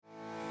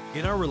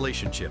In our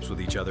relationships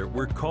with each other,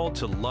 we're called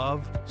to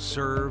love,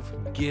 serve,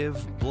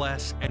 give,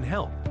 bless, and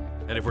help.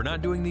 And if we're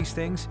not doing these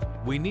things,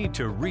 we need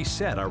to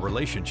reset our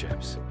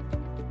relationships.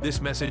 This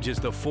message is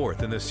the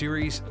fourth in the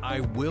series, I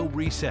Will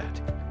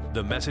Reset.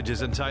 The message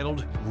is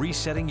entitled,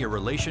 Resetting Your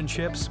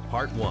Relationships,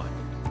 Part 1.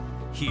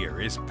 Here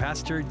is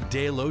Pastor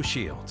Dale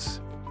O'Shields.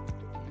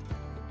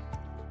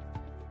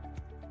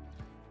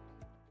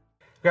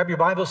 Grab your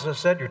Bibles, as I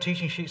said, your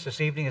teaching sheets this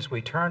evening as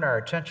we turn our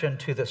attention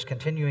to this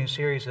continuing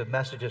series of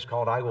messages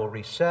called I Will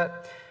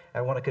Reset.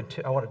 I want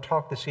to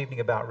talk this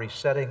evening about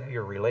resetting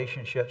your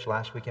relationships.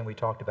 Last weekend we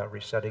talked about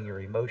resetting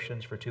your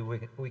emotions. For 2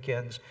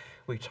 weekends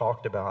we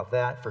talked about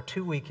that. For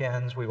 2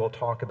 weekends we will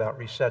talk about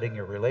resetting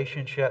your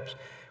relationships.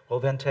 We'll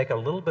then take a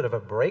little bit of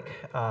a break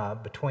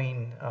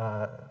between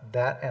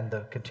that and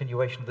the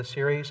continuation of the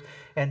series.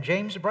 And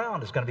James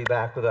Brown is going to be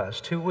back with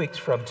us 2 weeks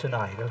from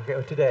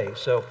today.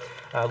 So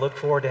look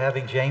forward to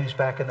having James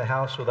back in the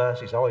house with us.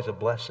 He's always a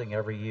blessing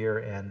every year,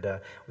 and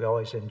we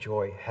always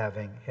enjoy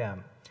having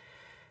him.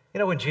 You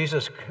know, when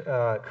Jesus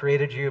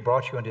created you,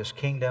 brought you into His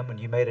kingdom, and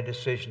you made a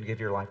decision to give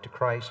your life to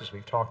Christ, as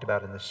we've talked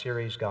about in this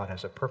series, God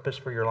has a purpose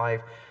for your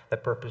life.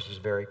 That purpose is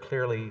very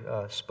clearly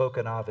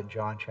spoken of in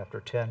John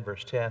chapter 10,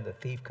 verse 10. The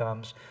thief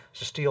comes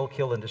to steal,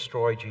 kill, and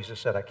destroy. Jesus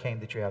said, I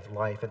came that you have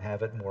life and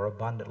have it more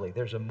abundantly.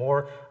 There's a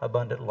more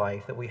abundant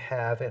life that we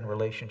have in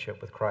relationship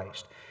with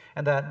Christ.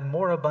 And that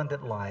more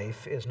abundant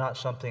life is not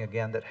something,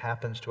 again, that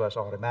happens to us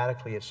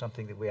automatically. It's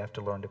something that we have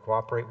to learn to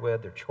cooperate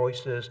with. They're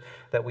choices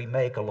that we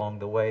make along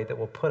the way that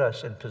will put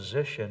us in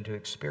position to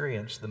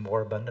experience the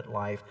more abundant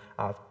life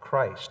of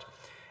Christ.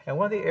 And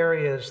one of the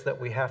areas that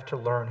we have to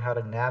learn how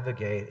to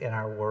navigate in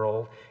our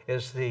world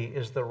is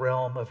the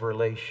realm of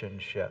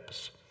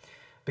relationships.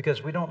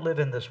 Because we don't live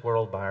in this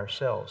world by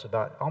ourselves.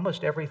 About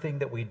almost everything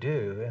that we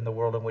do in the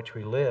world in which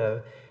we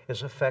live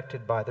is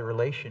affected by the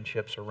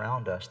relationships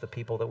around us, the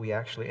people that we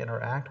actually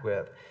interact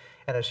with.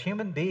 And as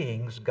human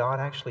beings, God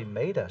actually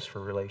made us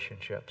for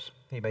relationships.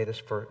 He made us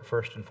for,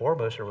 first and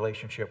foremost, a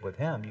relationship with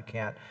Him. You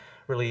can't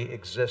really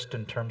exist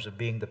in terms of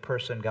being the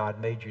person God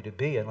made you to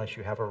be unless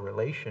you have a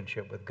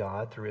relationship with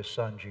God through His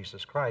Son,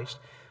 Jesus Christ.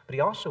 But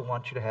He also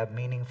wants you to have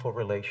meaningful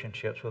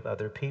relationships with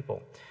other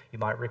people. You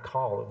might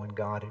recall that when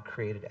God had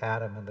created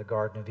Adam in the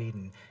Garden of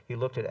Eden, He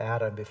looked at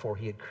Adam before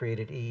He had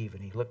created Eve,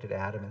 and He looked at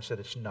Adam and said,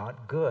 it's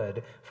not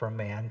good for a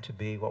man to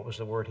be, what was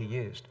the word He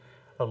used?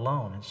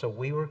 Alone. And so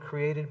we were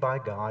created by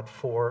God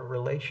for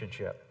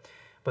relationship.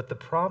 But the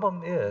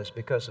problem is,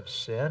 because of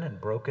sin and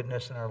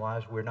brokenness in our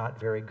lives, we're not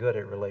very good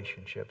at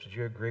relationships. Would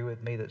you agree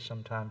with me that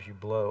sometimes you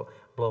blow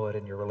it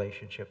in your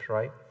relationships,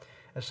 right?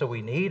 And so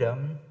we need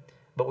them,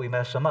 but we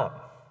mess them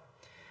up.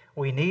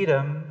 We need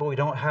them, but we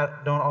don't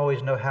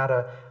always know how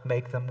to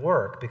make them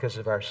work because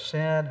of our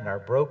sin and our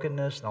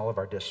brokenness and all of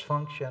our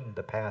dysfunction,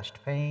 the past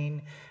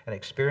pain and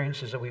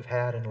experiences that we've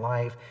had in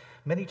life.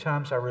 Many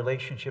times our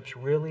relationships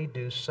really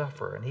do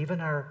suffer, and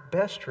even our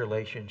best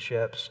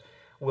relationships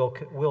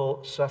will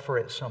suffer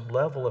at some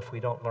level if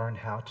we don't learn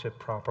how to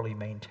properly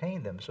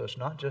maintain them. So it's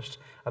not just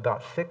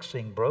about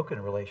fixing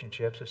broken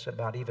relationships, it's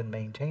about even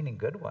maintaining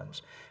good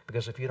ones.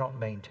 Because if you don't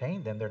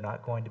maintain them, they're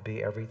not going to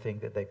be everything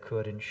that they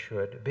could and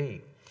should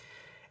be.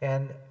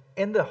 And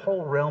in the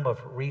whole realm of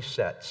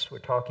resets, we're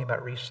talking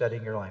about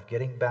resetting your life,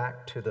 getting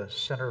back to the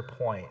center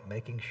point,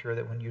 making sure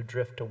that when you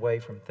drift away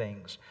from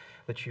things,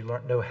 that you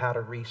know how to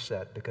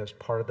reset, because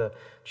part of the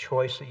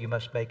choice that you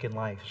must make in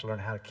life is learn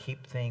how to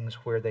keep things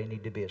where they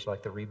need to be. It's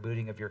like the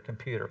rebooting of your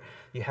computer.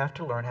 You have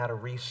to learn how to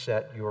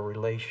reset your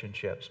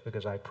relationships,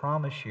 because I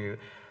promise you,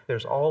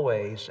 there's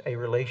always a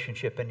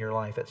relationship in your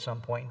life at some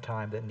point in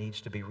time that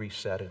needs to be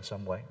reset in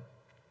some way.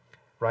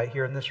 Right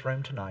here in this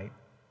room tonight,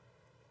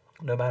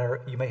 no matter,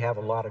 you may have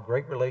a lot of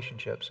great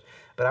relationships,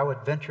 but I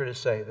would venture to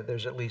say that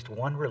there's at least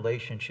one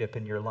relationship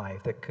in your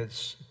life that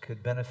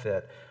could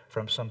benefit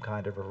from some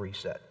kind of a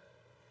reset.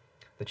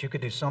 That you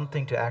could do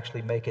something to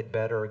actually make it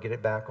better or get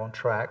it back on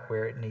track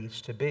where it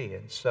needs to be.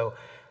 And so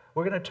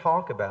we're going to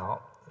talk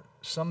about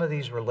some of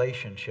these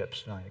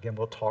relationships tonight. Again,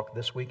 we'll talk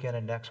this weekend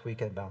and next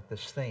weekend about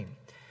this theme.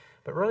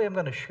 But really, I'm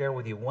going to share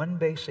with you one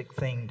basic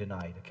thing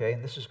tonight, okay?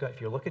 And this is going,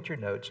 if you look at your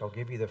notes, I'll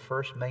give you the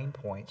first main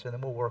points, and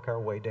then we'll work our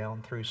way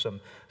down through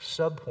some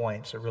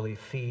sub-points that really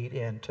feed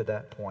into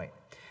that point.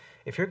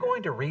 If you're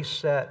going to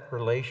reset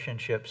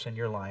relationships in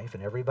your life,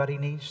 and everybody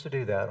needs to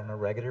do that on a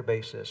regular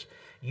basis,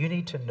 you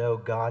need to know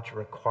God's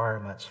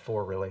requirements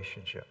for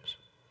relationships.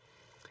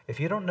 If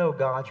you don't know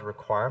God's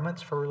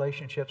requirements for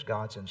relationships,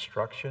 God's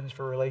instructions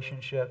for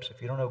relationships,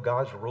 if you don't know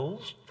God's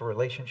rules for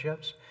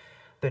relationships,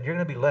 then you're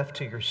going to be left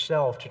to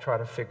yourself to try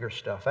to figure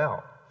stuff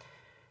out.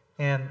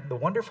 And the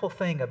wonderful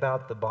thing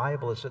about the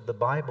Bible is that the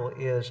Bible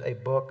is a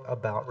book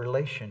about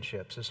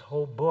relationships. This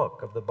whole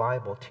book of the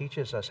Bible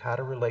teaches us how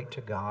to relate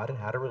to God and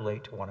how to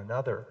relate to one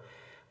another.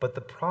 But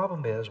the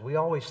problem is we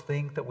always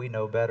think that we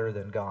know better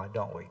than God,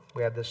 don't we?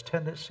 We have this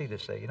tendency to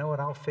say, you know what,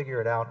 I'll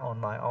figure it out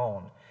on my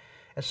own.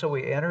 And so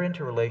we enter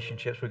into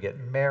relationships, we get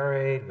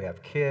married, we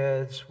have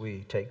kids,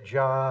 we take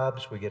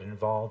jobs, we get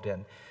involved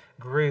in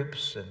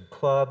groups and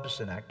clubs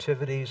and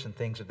activities and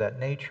things of that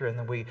nature, and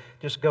then we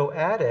just go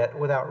at it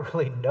without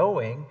really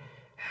knowing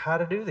how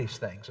to do these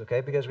things, okay?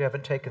 Because we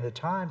haven't taken the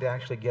time to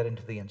actually get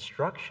into the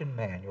instruction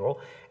manual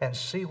and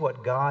see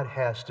what God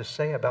has to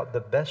say about the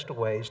best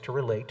ways to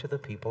relate to the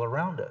people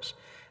around us.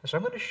 And so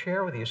I'm going to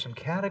share with you some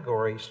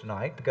categories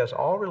tonight, because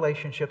all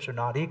relationships are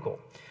not equal.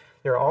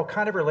 There are all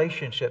kinds of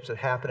relationships that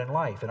happen in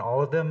life, and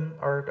all of them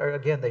are,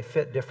 again, they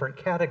fit different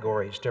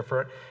categories,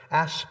 different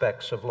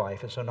aspects of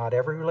life. And so not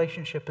every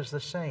relationship is the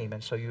same.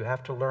 And so you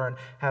have to learn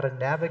how to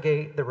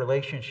navigate the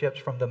relationships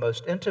from the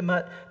most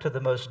intimate to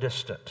the most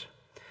distant.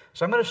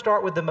 So I'm going to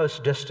start with the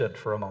most distant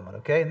for a moment,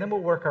 okay? And then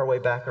we'll work our way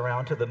back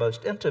around to the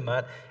most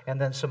intimate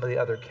and then some of the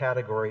other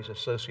categories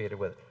associated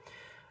with it.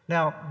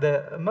 Now,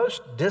 the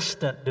most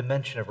distant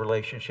dimension of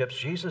relationships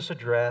Jesus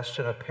addressed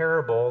in a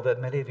parable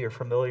that many of you are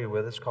familiar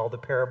with. It's called the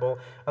parable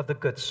of the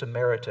Good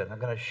Samaritan. I'm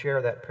going to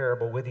share that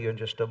parable with you in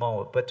just a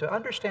moment. But to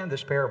understand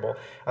this parable,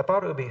 I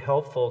thought it would be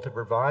helpful to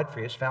provide for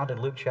you. It's found in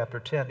Luke chapter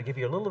 10 to give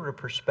you a little bit of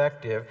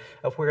perspective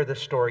of where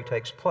this story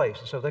takes place.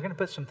 And so they're going to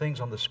put some things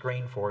on the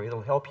screen for you.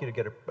 It'll help you to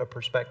get a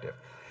perspective.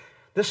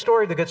 This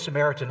story of the Good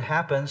Samaritan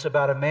happens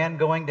about a man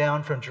going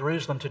down from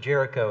Jerusalem to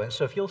Jericho. And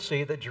so if you'll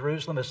see that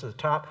Jerusalem is the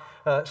top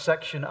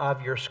section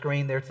of your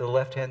screen there to the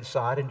left-hand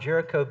side, and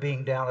Jericho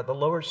being down at the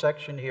lower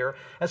section here,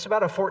 it's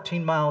about a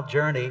 14-mile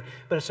journey,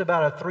 but it's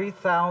about a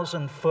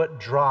 3,000-foot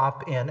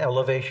drop in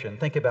elevation.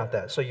 Think about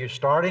that. So you're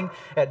starting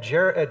at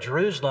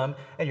Jerusalem,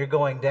 and you're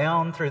going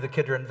down through the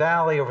Kidron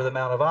Valley over the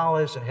Mount of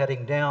Olives and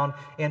heading down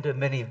into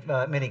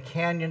many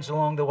canyons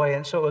along the way.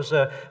 And so it was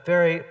a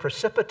very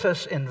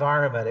precipitous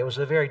environment. It was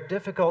a very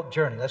difficult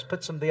journey. Let's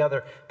put some of the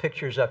other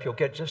pictures up. You'll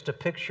get just a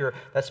picture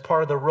that's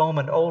part of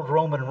the old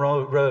Roman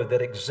road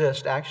that exists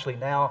actually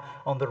now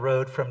on the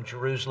road from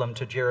Jerusalem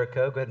to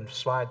Jericho. Go ahead and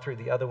slide through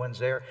the other ones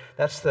there.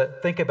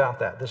 Think about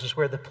that. This is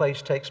where the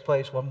place takes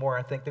place. One more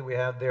I think that we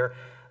have there.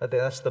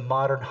 That's the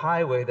modern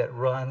highway that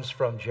runs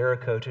from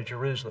Jericho to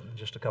Jerusalem. In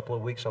just a couple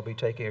of weeks, I'll be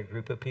taking a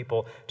group of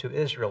people to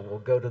Israel. We'll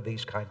go to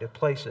these kind of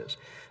places.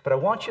 But I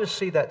want you to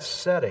see that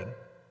setting,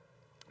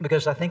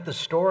 because I think the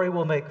story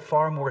will make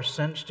far more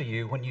sense to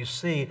you when you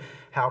see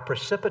how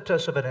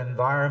precipitous of an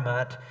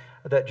environment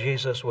that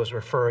Jesus was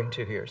referring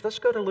to here. So let's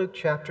go to Luke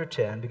chapter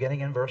 10,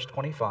 beginning in verse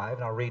 25,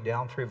 and I'll read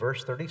down through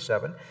verse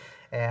 37,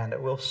 and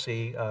we'll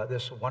see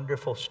this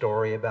wonderful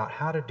story about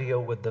how to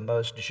deal with the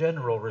most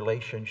general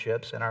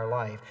relationships in our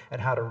life and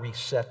how to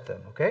reset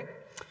them, okay?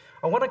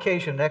 On one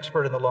occasion, an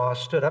expert in the law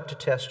stood up to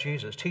test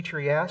Jesus. "Teacher,"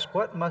 he asked,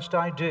 "what must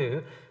I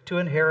do to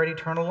inherit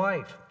eternal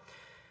life?"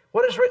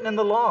 "What is written in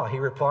the law?" he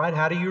replied.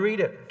 "How do you read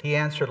it?" He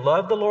answered,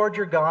 "Love the Lord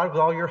your God with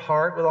all your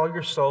heart, with all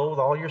your soul, with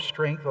all your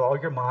strength, with all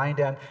your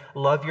mind, and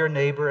love your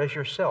neighbor as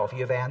yourself." "You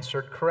have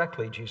answered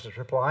correctly," Jesus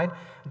replied.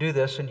 "Do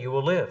this and you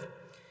will live."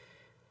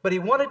 But he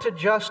wanted to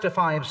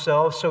justify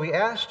himself, so he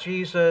asked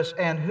Jesus,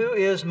 "And who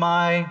is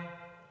my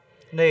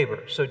neighbor?"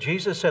 So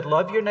Jesus said,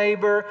 "Love your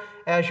neighbor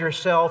as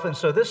yourself." And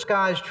so this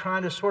guy's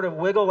trying to sort of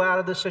wiggle out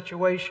of the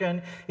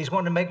situation. He's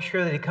wanting to make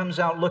sure that he comes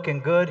out looking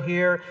good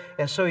here.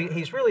 And so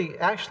he's really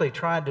actually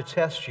trying to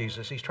test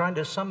Jesus. He's trying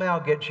to somehow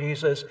get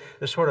Jesus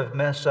to sort of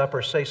mess up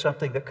or say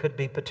something that could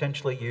be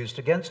potentially used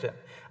against him.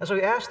 And so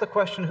he asked the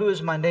question, "Who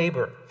is my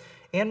neighbor?"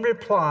 In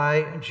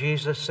reply,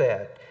 Jesus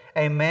said,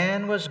 "A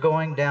man was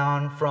going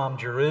down from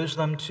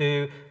Jerusalem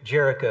to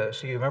Jericho."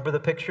 So you remember the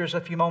pictures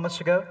a few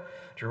moments ago?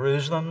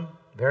 Jerusalem,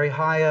 very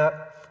high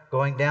up,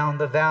 going down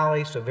the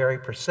valley, so very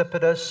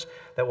precipitous.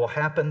 That will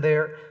happen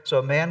there. So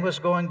a man was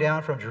going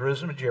down from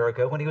Jerusalem to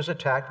Jericho when he was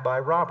attacked by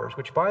robbers,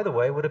 which, by the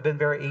way, would have been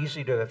very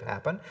easy to have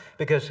happened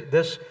because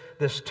this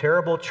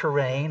terrible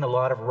terrain, a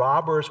lot of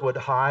robbers would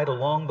hide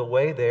along the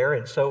way there,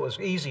 and so it was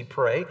easy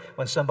prey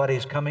when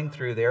somebody's coming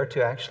through there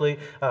to actually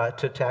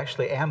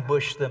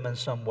ambush them in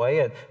some way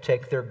and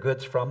take their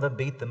goods from them,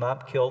 beat them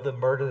up, kill them,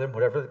 murder them,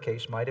 whatever the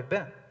case might have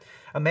been.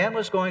 A man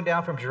was going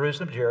down from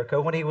Jerusalem to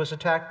Jericho when he was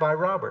attacked by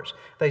robbers.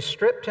 They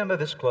stripped him of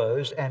his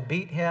clothes and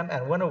beat him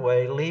and went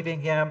away, leaving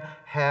him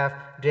half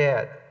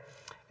dead.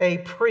 A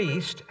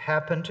priest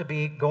happened to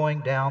be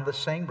going down the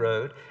same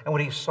road, and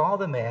when he saw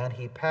the man,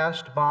 he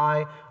passed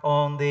by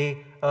on the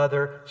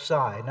other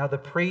side. Now, the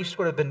priest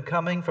would have been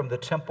coming from the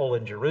temple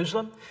in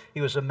Jerusalem.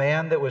 He was a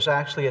man that was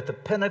actually at the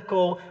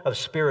pinnacle of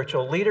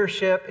spiritual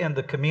leadership in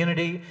the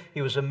community.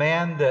 He was a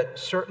man that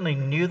certainly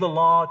knew the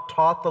law,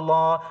 taught the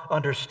law,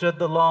 understood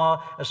the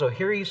law. And so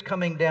here he's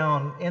coming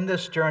down in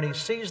this journey,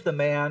 sees the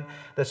man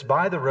that's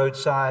by the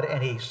roadside,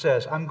 and he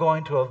says, "I'm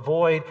going to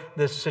avoid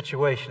this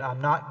situation.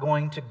 I'm not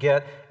going to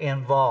get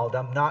involved.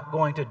 I'm not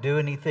going to do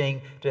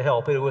anything to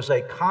help." It was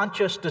a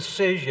conscious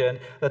decision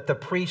that the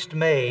priest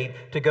made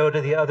to go to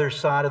the other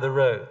side of the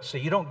road. So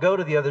you don't go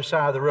to the other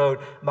side of the road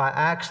by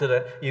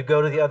accident. You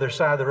go to the other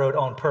side of the road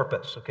on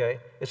purpose, okay?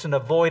 It's an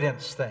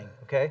avoidance thing,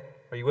 okay?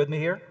 Are you with me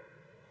here?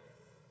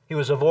 He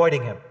was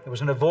avoiding him. It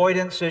was an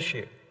avoidance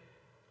issue.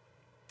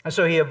 And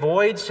so he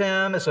avoids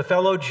him as a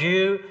fellow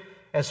Jew,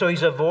 and so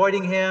he's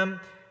avoiding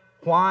him.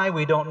 Why?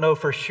 We don't know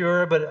for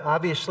sure, but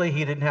obviously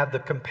he didn't have the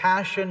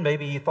compassion.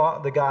 Maybe he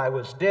thought the guy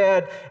was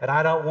dead, and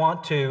I don't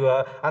want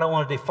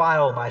to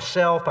defile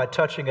myself by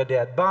touching a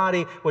dead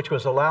body, which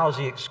was a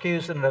lousy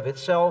excuse in and of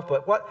itself.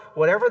 But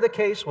whatever the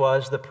case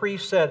was, the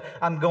priest said,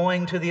 I'm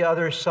going to the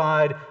other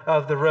side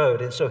of the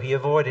road, and so he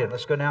avoided him.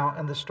 Let's go now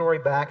in the story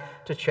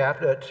back to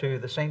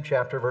the same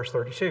chapter, verse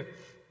 32.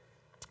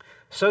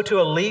 So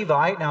to a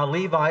Levite, now a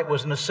Levite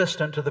was an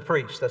assistant to the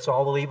priest. That's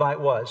all the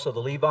Levite was. So the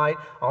Levite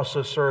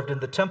also served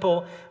in the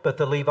temple, but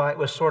the Levite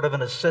was sort of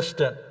an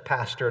assistant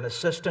pastor, an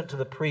assistant to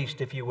the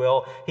priest, if you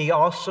will. He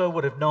also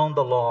would have known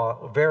the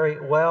law very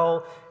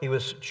well. He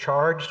was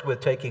charged with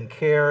taking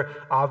care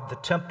of the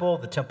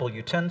temple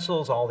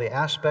utensils, all the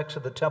aspects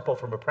of the temple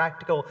from a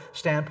practical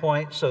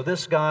standpoint. So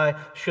this guy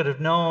should have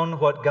known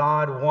what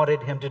God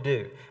wanted him to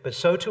do. But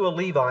so to a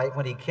Levite,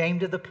 when he came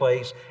to the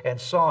place and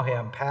saw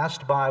him,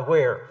 passed by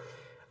where?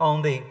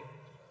 On the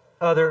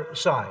other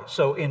side.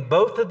 So in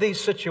both of these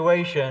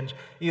situations,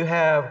 you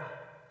have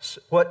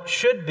what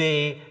should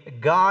be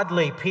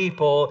godly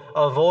people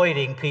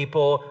avoiding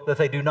people that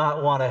they do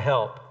not want to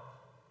help.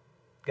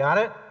 Got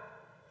it?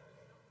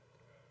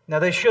 Now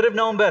they should have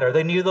known better.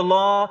 They knew the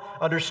law,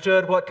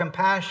 understood what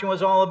compassion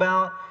was all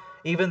about.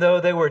 Even though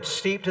they were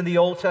steeped in the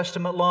Old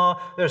Testament law,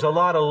 there's a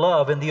lot of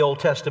love in the Old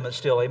Testament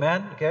still.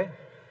 Amen? Okay?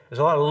 There's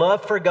a lot of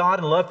love for God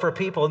and love for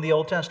people in the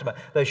Old Testament.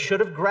 They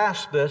should have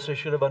grasped this, they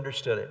should have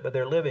understood it, but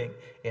they're living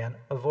in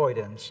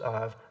avoidance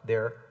of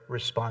their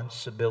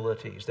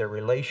responsibilities, their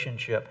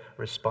relationship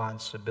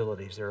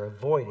responsibilities. They're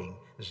avoiding,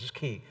 this is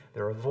key,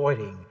 they're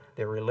avoiding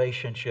their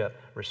relationship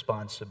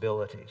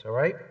responsibilities, all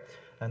right?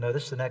 Now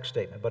notice the next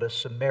statement, but a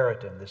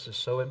Samaritan, this is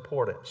so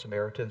important.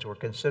 Samaritans were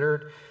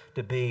considered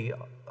to be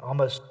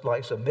almost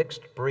like a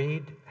mixed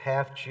breed,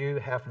 half Jew,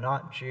 half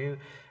not Jew,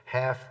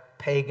 half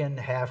pagan,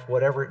 half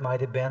whatever it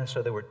might have been.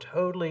 So they were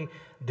totally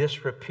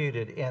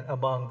disreputed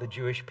among the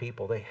Jewish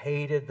people. They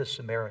hated the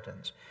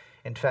Samaritans.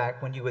 In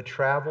fact, when you would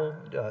travel,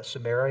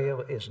 Samaria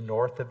is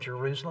north of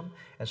Jerusalem.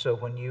 And so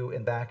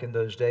back in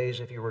those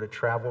days, if you were to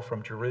travel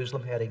from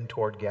Jerusalem heading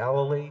toward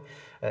Galilee,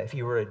 if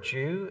you were a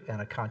Jew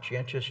and a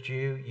conscientious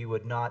Jew, you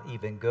would not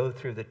even go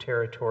through the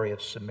territory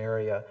of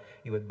Samaria.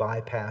 You would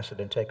bypass it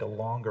and take a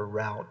longer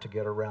route to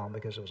get around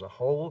because there was a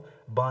whole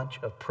bunch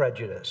of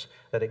prejudice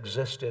that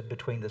existed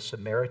between the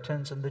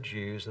Samaritans and the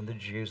Jews and the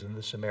Jews and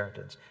the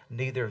Samaritans.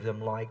 Neither of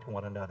them liked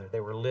one another. They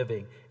were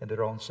living in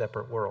their own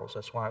separate worlds.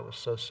 That's why it was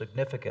so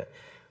significant.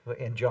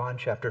 In John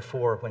chapter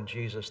 4, when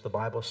Jesus, the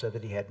Bible said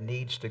that he had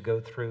needs to go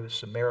through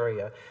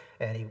Samaria,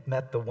 and he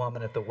met the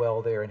woman at the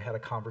well there and had a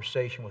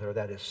conversation with her.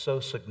 That is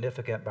so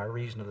significant by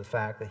reason of the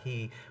fact that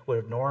he would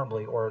have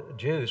normally, or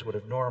Jews would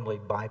have normally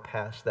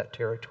bypassed that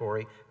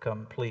territory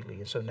completely.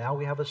 And so now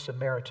we have a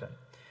Samaritan.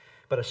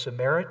 But a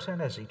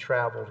Samaritan, as he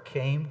traveled,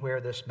 came where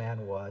this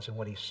man was, and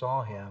when he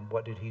saw him,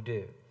 what did he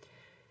do?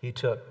 He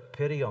took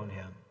pity on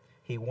him.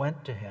 He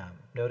went to him.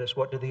 Notice,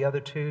 what did the other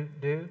two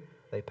do?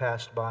 They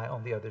passed by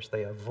on the others.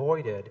 They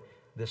avoided.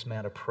 This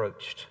man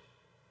approached.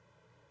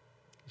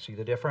 See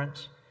the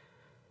difference?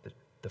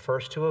 The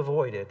first two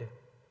avoided.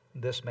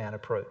 This man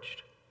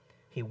approached.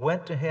 He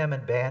went to him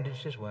and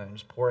bandaged his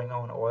wounds, pouring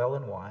on oil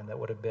and wine. That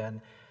would have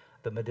been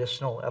the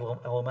medicinal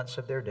elements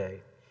of their day.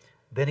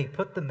 Then he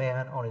put the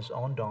man on his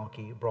own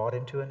donkey, brought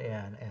him to an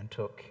inn, and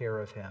took care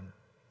of him.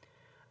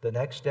 The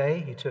next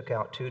day he took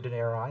out 2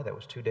 denarii, that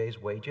was 2 days'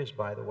 wages,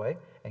 by the way,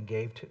 and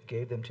gave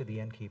them to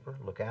the innkeeper.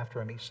 Look after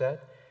him, he said.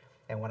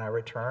 And when I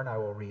return, I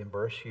will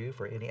reimburse you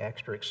for any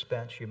extra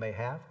expense you may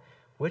have.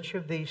 Which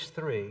of these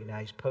 3, now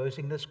he's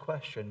posing this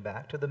question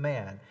back to the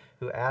man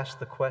who asked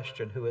the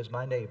question, who is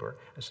my neighbor?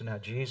 And so now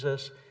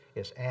Jesus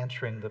is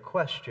answering the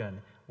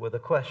question with a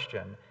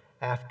question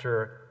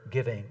after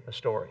giving a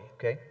story,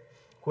 okay?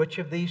 Which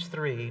of these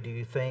 3 do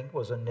you think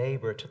was a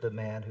neighbor to the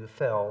man who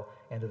fell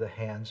into the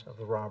hands of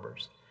the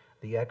robbers?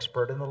 The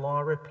expert in the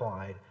law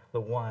replied, the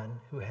one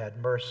who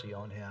had mercy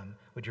on him.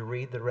 Would you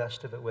read the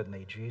rest of it with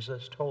me?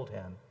 Jesus told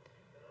him,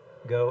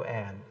 go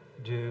and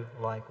do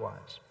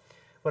likewise.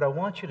 What I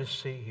want you to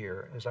see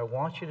here is I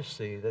want you to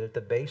see that at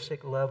the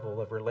basic level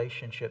of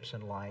relationships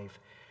in life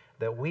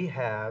that we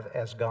have,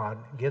 as God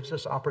gives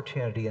us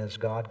opportunity and as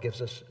God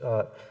gives us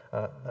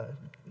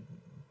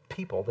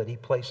people that he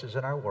places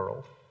in our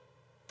world.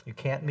 You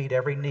can't meet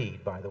every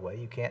need, by the way.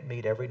 You can't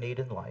meet every need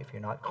in life.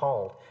 You're not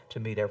called to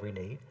meet every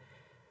need.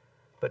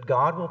 But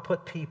God will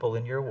put people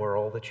in your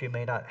world that you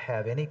may not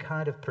have any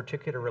kind of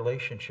particular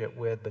relationship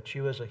with, but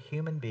you as a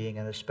human being,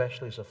 and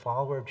especially as a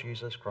follower of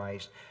Jesus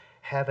Christ,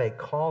 have a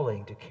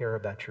calling to care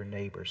about your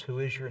neighbors. Who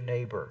is your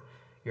neighbor?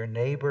 Your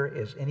neighbor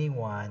is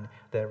anyone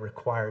that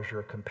requires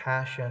your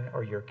compassion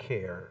or your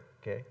care,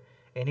 okay?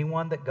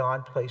 Anyone that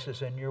God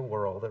places in your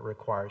world that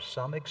requires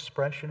some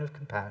expression of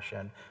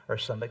compassion or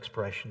some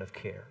expression of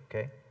care,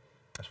 okay?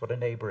 That's what a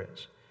neighbor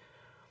is.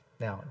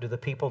 Now, do the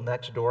people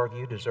next door of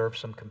you deserve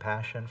some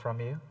compassion from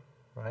you,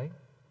 right?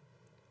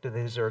 Do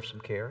they deserve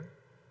some care?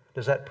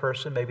 Does that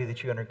person maybe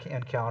that you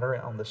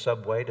encounter on the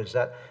subway, does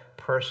that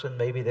person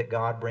maybe that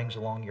God brings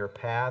along your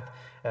path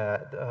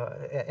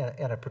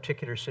in a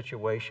particular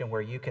situation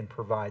where you can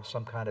provide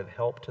some kind of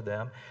help to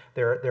them?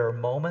 There are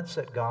moments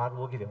that God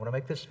will give you. I want to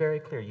make this very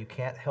clear. You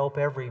can't help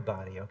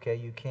everybody, okay?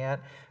 You can't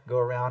go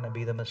around and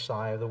be the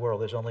Messiah of the world.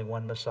 There's only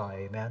one Messiah,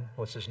 amen?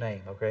 What's his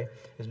name, okay?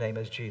 His name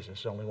is Jesus.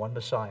 There's only one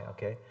Messiah,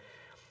 okay?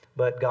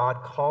 But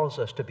God calls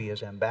us to be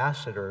His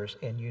ambassadors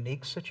in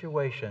unique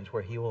situations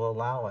where He will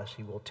allow us,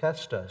 He will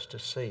test us to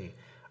see,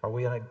 are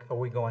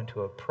we going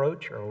to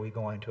approach or are we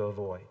going to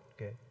avoid?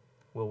 Okay?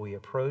 Will we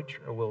approach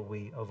or will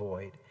we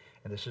avoid?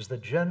 And this is the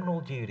general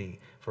duty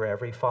for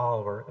every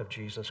follower of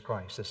Jesus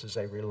Christ. This is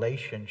a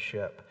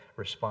relationship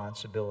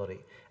responsibility.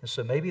 And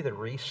so maybe the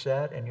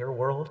reset in your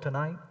world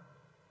tonight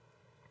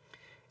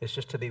is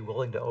just to be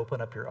willing to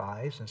open up your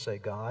eyes and say,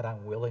 God,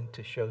 I'm willing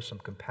to show some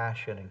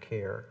compassion and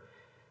care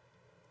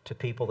to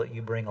people that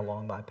you bring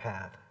along my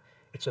path.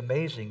 It's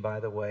amazing, by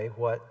the way,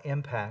 what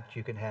impact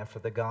you can have for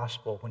the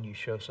gospel when you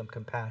show some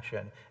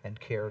compassion and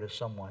care to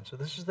someone. So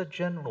this is the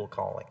general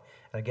calling.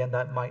 And again,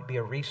 that might be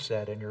a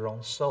reset in your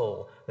own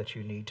soul that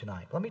you need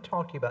tonight. Let me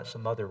talk to you about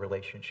some other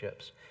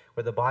relationships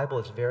where the Bible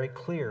is very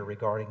clear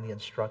regarding the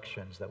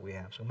instructions that we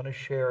have. So I'm going to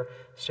share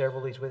several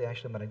of these with you.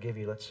 Actually, I'm going to give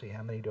you, let's see,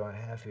 how many do I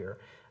have here?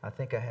 I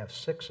think I have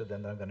 6 of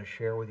them that I'm going to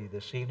share with you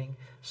this evening.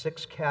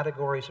 6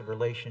 categories of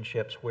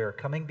relationships where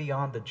coming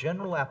beyond the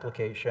general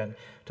application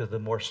to the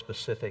more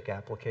specific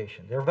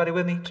application. Everybody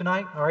with me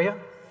tonight, are you?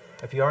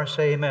 If you are,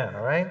 say amen,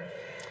 all right?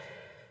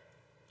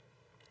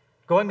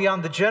 Going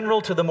beyond the general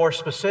to the more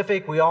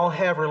specific, we all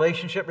have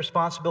relationship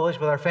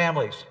responsibilities with our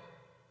families.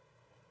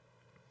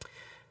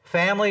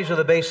 Families are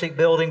the basic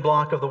building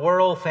block of the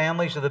world.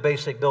 Families are the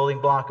basic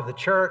building block of the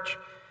church.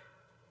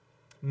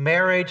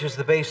 Marriage is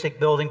the basic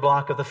building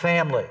block of the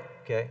family,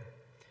 okay?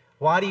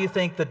 Why do you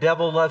think the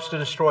devil loves to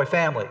destroy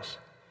families?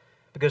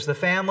 Because the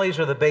families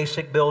are the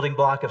basic building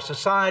block of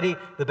society,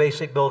 the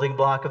basic building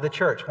block of the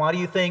church. Why do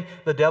you think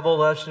the devil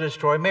loves to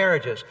destroy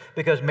marriages?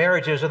 Because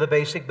marriages are the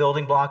basic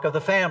building block of the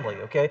family,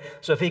 okay?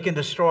 So if he can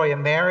destroy a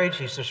marriage,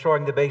 he's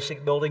destroying the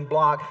basic building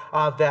block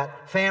of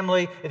that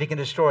family. If he can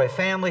destroy a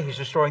family, he's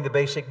destroying the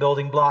basic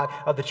building block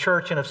of the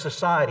church and of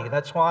society. And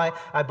that's why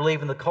I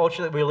believe in the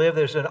culture that we live,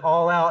 there's an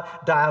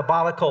all-out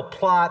diabolical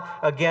plot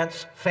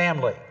against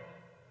family.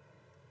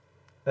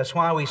 That's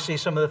why we see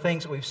some of the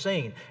things that we've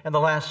seen in the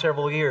last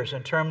several years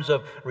in terms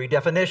of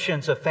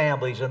redefinitions of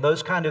families and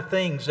those kind of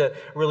things that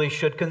really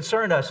should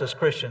concern us as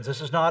Christians.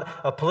 This is not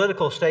a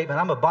political statement.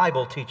 I'm a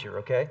Bible teacher,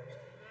 okay?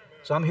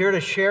 So I'm here to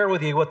share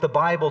with you what the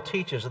Bible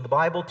teaches. And the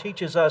Bible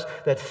teaches us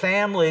that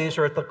families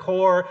are at the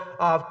core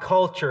of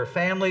culture.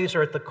 Families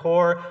are at the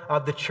core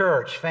of the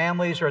church.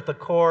 Families are at the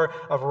core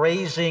of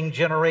raising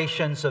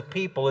generations of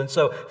people. And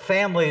so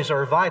families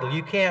are vital.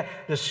 You can't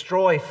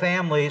destroy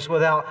families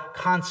without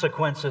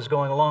consequences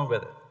going along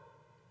with it.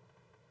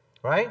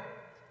 Right?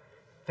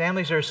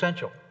 Families are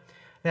essential.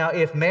 Now,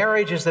 if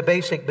marriage is the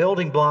basic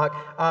building block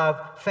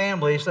of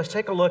families, let's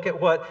take a look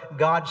at what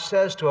God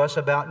says to us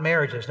about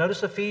marriages.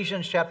 Notice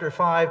Ephesians chapter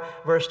 5,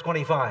 verse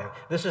 25.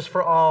 This is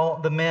for all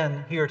the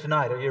men here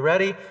tonight. Are you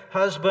ready?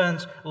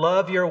 Husbands,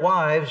 love your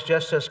wives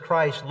just as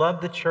Christ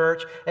loved the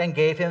church and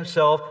gave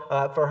himself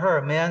for her.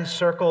 Men,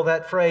 circle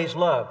that phrase,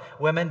 love.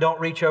 Women,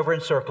 don't reach over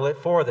and circle it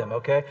for them,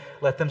 okay?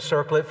 Let them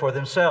circle it for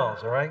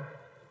themselves, all right?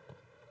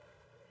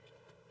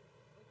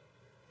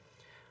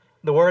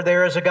 The word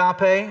there is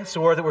agape. It's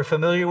a word that we're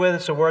familiar with.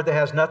 It's a word that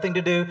has nothing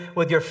to do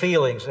with your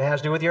feelings. It has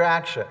to do with your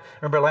action.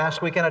 Remember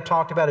last weekend I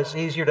talked about it's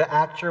easier to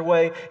act your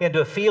way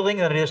into a feeling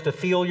than it is to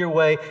feel your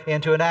way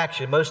into an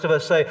action. Most of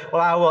us say,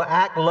 well, I will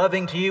act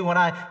loving to you when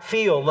I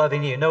feel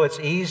loving you. No,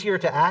 it's easier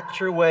to act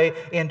your way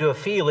into a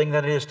feeling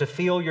than it is to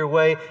feel your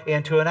way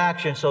into an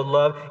action. So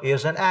love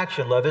is an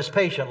action. Love is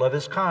patient. Love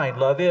is kind.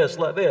 Love is.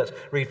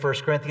 Read 1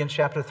 Corinthians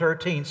chapter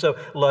 13. So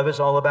love is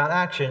all about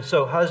action.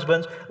 So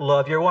husbands,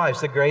 love your wives.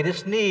 The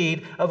greatest need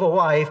of a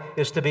wife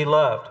is to be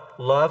loved.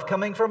 Love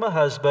coming from a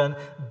husband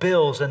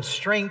builds and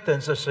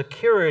strengthens the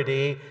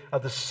security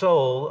of the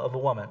soul of a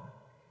woman.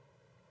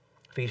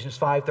 Ephesians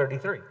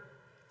 5:33.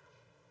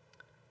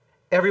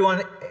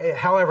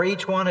 However,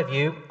 each one of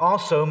you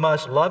also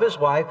must love his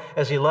wife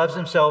as he loves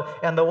himself,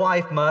 and the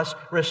wife must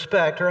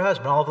respect her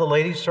husband. All the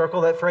ladies circle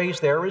that phrase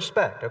there,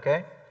 respect,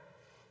 okay?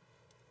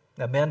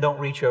 Now, men, don't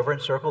reach over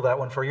and circle that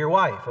one for your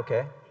wife,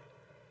 okay?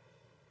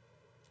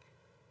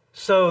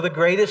 So the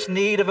greatest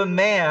need of a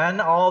man,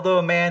 although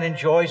a man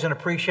enjoys and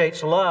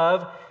appreciates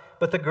love,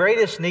 but the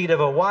greatest need of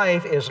a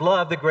wife is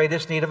love. The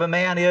greatest need of a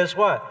man is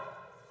what?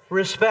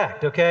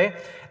 Respect, okay?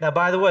 Now,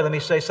 by the way, let me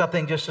say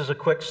something just as a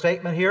quick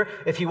statement here.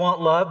 If you want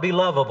love, be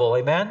lovable,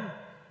 amen?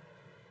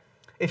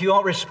 If you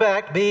want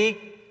respect, be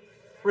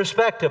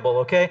respectable,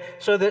 okay?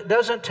 So that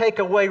doesn't take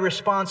away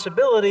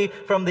responsibility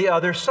from the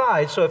other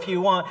side. So if you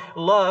want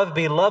love,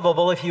 be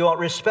lovable. If you want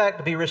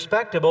respect, be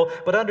respectable.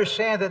 But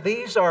understand that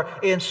these are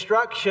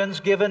instructions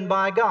given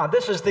by God.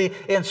 This is the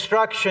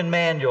instruction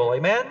manual,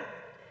 amen?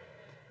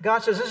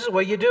 God says this is the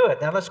way you do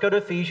it. Now let's go to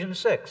Ephesians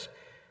 6,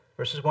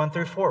 Verses 1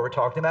 through 4, we're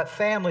talking about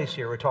families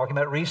here. We're talking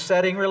about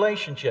resetting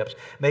relationships.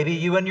 Maybe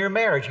you and your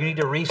marriage, you need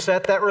to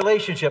reset that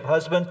relationship.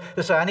 Husband,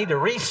 to say, I need to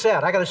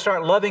reset. I got to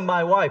start loving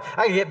my wife. I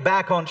got to get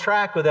back on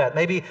track with that.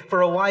 Maybe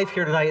for a wife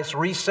here tonight, it's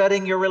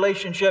resetting your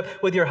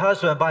relationship with your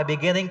husband by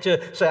beginning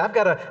to say, I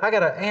got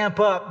to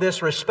amp up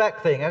this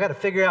respect thing. I got to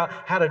figure out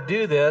how to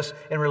do this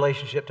in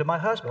relationship to my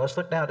husband. Let's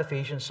look now at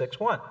Ephesians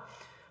 6:1.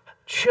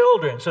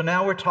 Children. So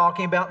now we're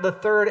talking about the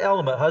third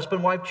element,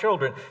 husband, wife,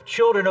 children.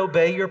 Children,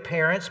 obey your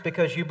parents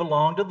because you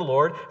belong to the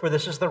Lord, for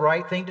this is the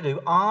right thing to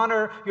do.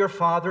 Honor your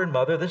father and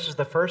mother. This is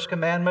the first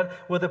commandment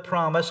with a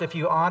promise. If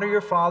you honor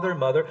your father and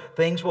mother,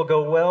 things will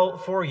go well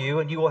for you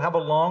and you will have a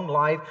long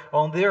life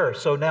on the earth.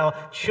 So now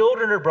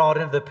children are brought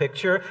into the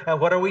picture. And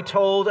what are we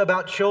told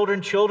about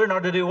children? Children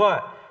are to do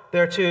what?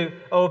 They're to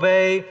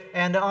obey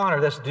and to honor.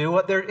 That's do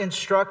what they're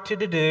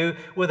instructed to do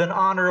with an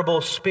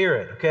honorable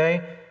spirit,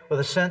 okay? With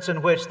a sense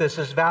in which this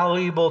is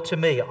valuable to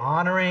me,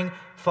 honoring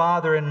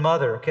father and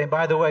mother. Okay,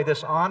 by the way,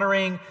 this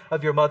honoring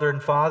of your mother and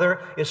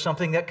father is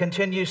something that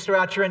continues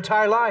throughout your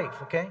entire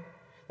life, okay?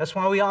 That's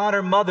why we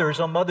honor mothers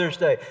on Mother's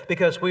Day,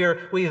 because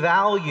we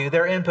value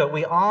their input.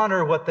 We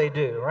honor what they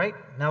do, right?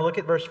 Now look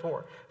at verse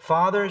 4.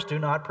 Fathers, do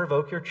not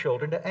provoke your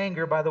children to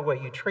anger by the way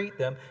you treat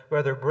them.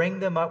 Rather, bring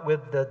them up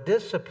with the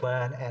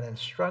discipline and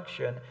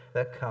instruction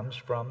that comes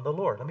from the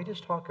Lord. Let me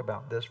just talk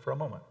about this for a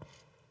moment.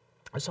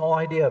 This whole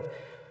idea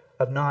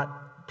of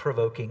not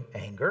provoking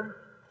anger.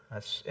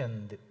 That's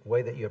in the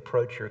way that you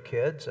approach your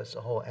kids. That's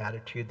the whole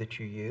attitude that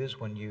you use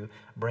when you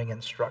bring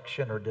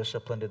instruction or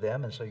discipline to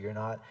them. And so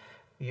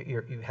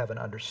you have an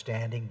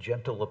understanding,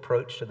 gentle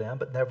approach to them,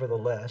 but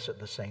nevertheless, at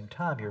the same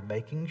time, you're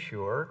making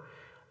sure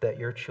that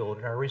your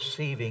children are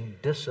receiving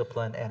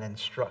discipline and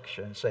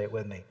instruction. Say it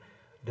with me.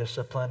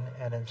 Discipline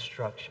and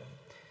instruction.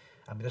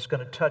 I'm just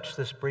going to touch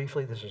this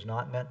briefly. This is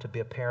not meant to be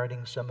a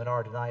parenting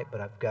seminar tonight,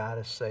 but I've got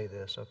to say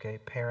this, okay?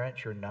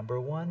 Parents, your number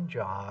one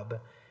job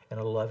in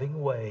a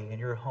loving way in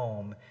your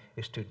home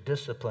is to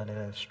discipline and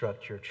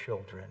instruct your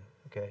children,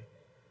 okay?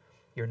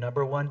 Your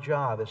number one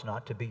job is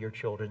not to be your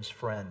children's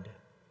friend.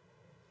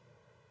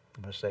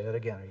 I'm going to say that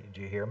again.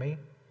 Did you hear me?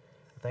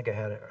 I think I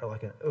had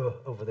like an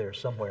over there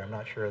somewhere. I'm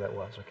not sure that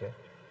was, okay?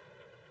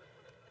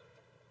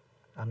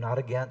 I'm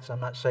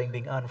not saying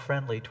being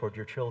unfriendly toward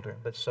your children,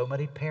 but so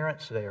many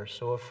parents today are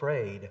so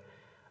afraid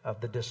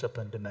of the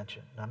discipline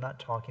dimension. And I'm not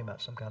talking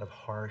about some kind of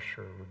harsh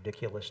or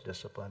ridiculous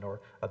discipline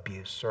or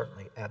abuse,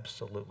 certainly,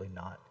 absolutely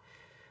not.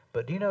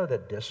 But do you know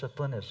that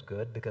discipline is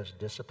good because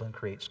discipline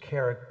creates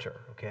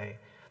character, okay?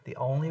 The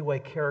only way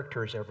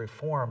character is ever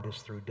formed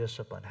is through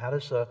discipline. How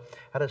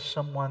does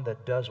someone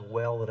that does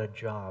well at a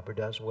job or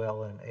does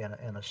well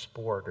in a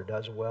sport or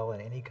does well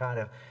in any kind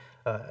of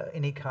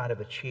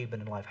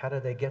achievement in life, how do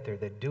they get there?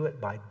 They do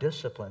it by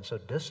discipline. So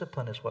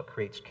discipline is what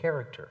creates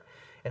character.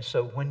 And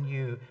so when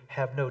you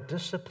have no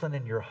discipline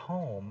in your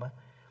home,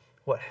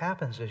 what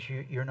happens is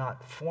you're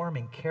not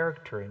forming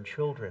character in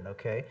children,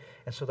 okay?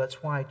 And so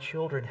that's why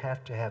children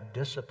have to have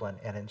discipline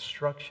and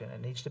instruction.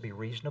 It needs to be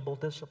reasonable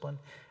discipline.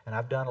 And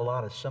I've done a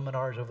lot of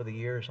seminars over the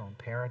years on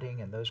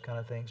parenting and those kind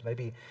of things.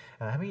 Maybe,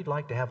 how many of you'd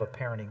like to have a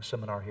parenting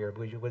seminar here?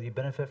 Would you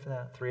benefit from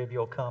that? 3 of you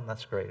will come.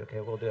 That's great,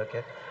 okay? We'll do it,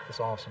 okay? That's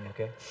awesome,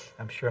 okay?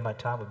 I'm sure my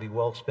time would be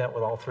well spent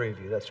with all 3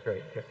 of you. That's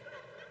great, okay?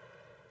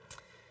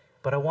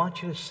 But I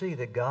want you to see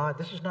that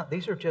God,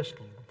 these are just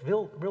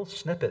real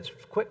snippets,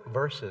 quick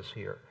verses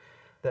here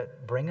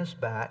that bring us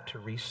back to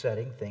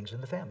resetting things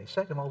in the family.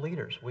 Second of all,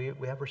 leaders. We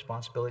have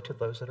responsibility to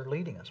those that are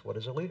leading us. What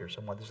is a leader?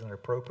 Someone that's in an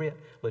appropriate,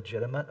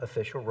 legitimate,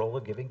 official role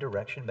of giving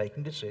direction,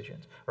 making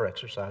decisions, or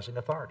exercising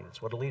authority.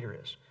 That's what a leader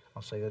is.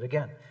 I'll say that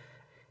again.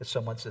 It's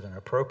someone that's in an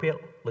appropriate,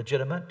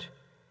 legitimate,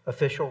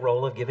 official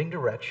role of giving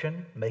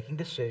direction, making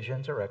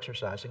decisions, or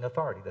exercising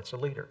authority. That's a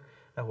leader.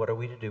 Now, what are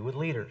we to do with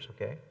leaders,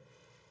 okay?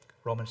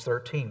 Romans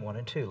 13, 1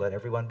 and 2, let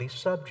everyone be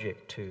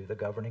subject to the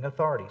governing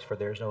authorities, for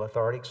there is no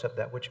authority except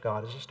that which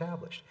God has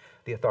established.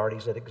 The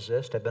authorities that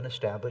exist have been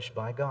established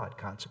by God.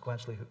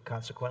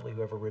 Consequently,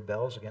 whoever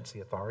rebels against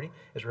the authority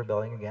is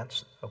rebelling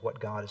against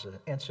what God has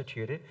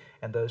instituted,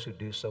 and those who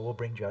do so will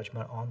bring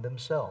judgment on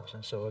themselves.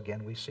 And so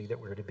again, we see that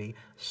we're to be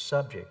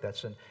subject.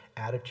 That's an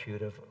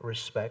attitude of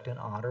respect and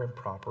honor and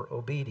proper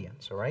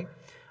obedience, all right?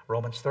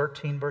 Romans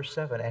 13, verse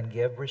 7, and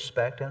give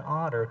respect and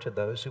honor to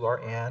those who are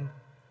in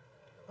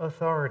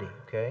authority,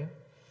 okay?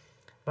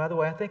 By the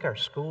way, I think our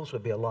schools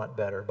would be a lot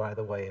better, by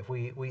the way, if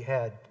we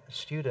had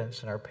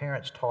students and our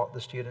parents taught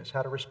the students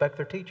how to respect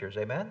their teachers,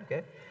 amen?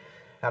 Okay?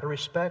 How to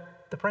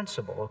respect the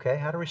principal, okay?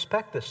 How to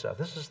respect this stuff.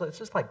 This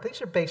is like,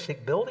 these are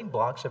basic building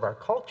blocks of our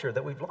culture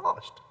that we've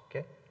lost,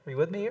 okay? Are you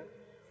with me here?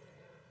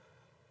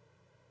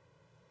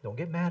 Don't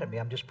get mad at me,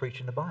 I'm just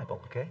preaching the Bible,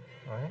 okay?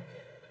 All right?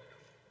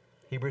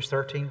 Hebrews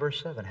 13,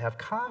 verse 7, have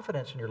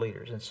confidence in your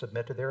leaders and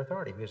submit to their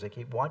authority because they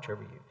keep watch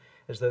over you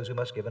as those who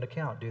must give an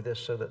account. Do this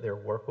so that their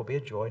work will be a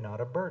joy, not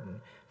a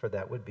burden, for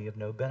that would be of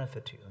no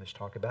benefit to you. Let's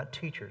talk about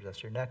teachers.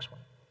 That's your next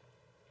one.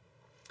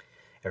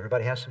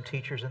 Everybody has some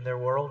teachers in their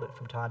world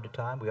from time to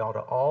time. We ought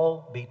to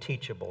all be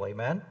teachable,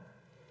 amen?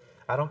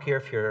 I don't care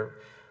if you're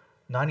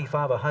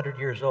 95, 100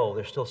 years old,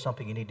 there's still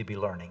something you need to be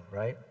learning,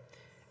 right?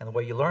 And the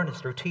way you learn is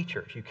through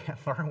teachers. You can't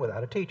learn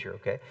without a teacher,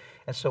 okay?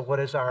 And so what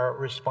is our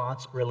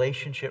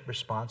relationship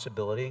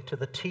responsibility to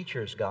the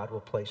teachers God will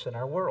place in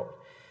our world?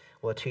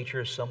 Well, a teacher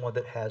is someone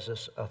that has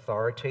this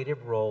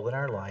authoritative role in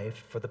our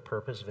life for the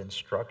purpose of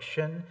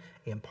instruction,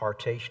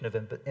 impartation of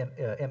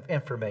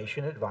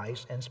information,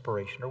 advice,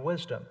 inspiration, or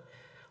wisdom.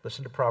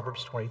 Listen to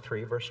Proverbs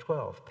 23, verse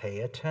 12. Pay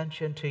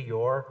attention to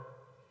your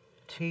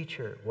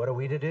teacher. What are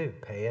we to do?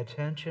 Pay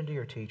attention to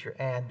your teacher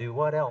and do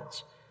what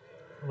else?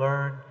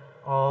 Learn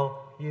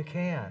all you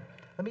can.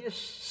 Let me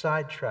just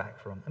sidetrack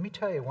from. Let me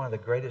tell you one of the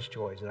greatest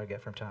joys that I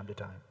get from time to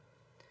time.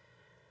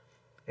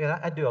 And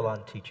I do a lot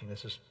of teaching.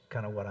 This is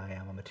kind of what I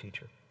am. I'm a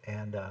teacher.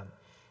 And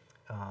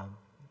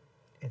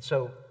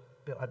so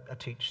I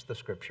teach the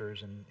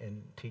Scriptures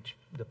and teach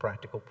the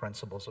practical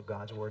principles of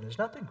God's Word. And there's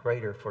nothing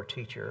greater for a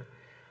teacher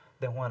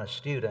than when a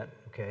student,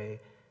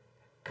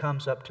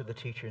 comes up to the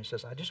teacher and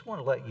says, I just want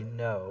to let you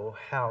know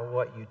how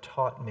what you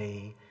taught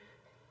me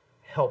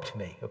helped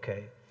me,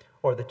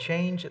 or the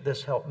change that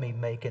this helped me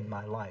make in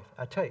my life.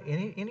 I tell you,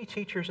 any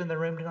teachers in the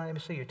room tonight? Let me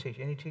see your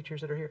teacher. Any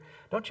teachers that are here?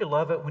 Don't you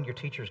love it when your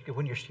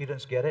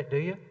students get it? Do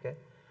you?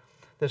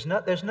 There's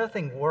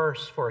nothing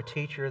worse for a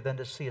teacher than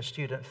to see a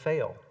student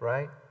fail,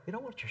 right? You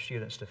don't want your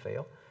students to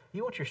fail.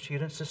 You want your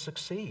students to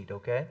succeed,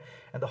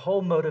 And the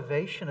whole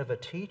motivation of a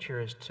teacher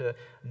is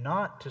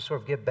not to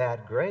sort of give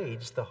bad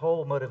grades. The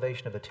whole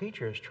motivation of a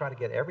teacher is try to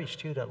get every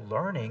student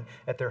learning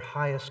at their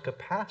highest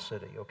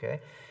capacity,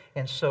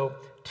 And so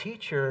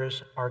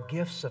teachers are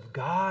gifts of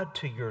God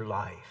to your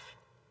life.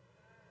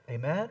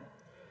 Amen?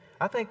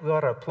 I think we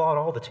ought to applaud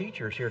all the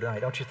teachers here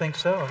tonight. Don't you think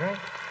so?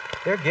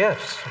 They're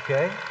gifts,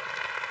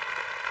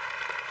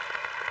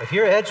 If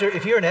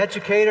you're an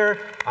educator,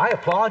 I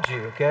applaud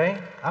you,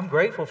 I'm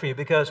grateful for you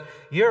because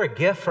you're a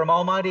gift from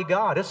Almighty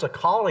God. It's a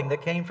calling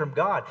that came from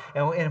God.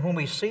 And when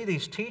we see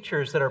these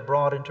teachers that are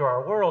brought into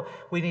our world,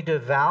 we need to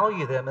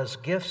value them as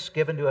gifts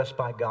given to us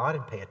by God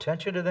and pay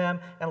attention to them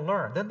and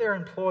learn. Then there are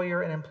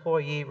employer and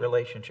employee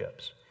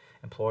relationships.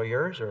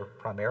 Employers are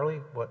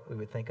primarily what we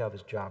would think of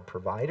as job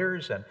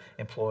providers, and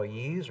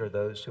employees are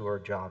those who are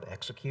job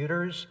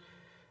executors.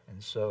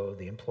 And so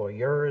the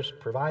employers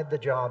provide the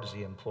jobs,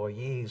 the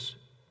employees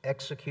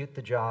execute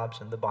the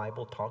jobs, and the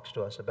Bible talks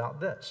to us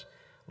about this.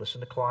 Listen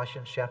to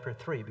Colossians chapter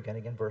 3,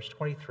 beginning in verse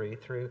 23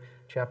 through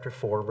chapter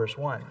 4, verse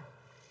 1.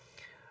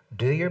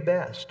 Do your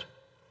best.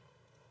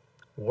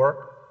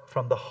 Work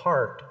from the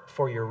heart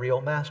for your real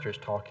masters,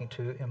 talking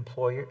to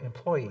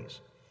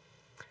employees.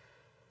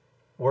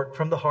 Work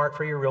from the heart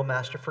for your real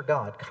master for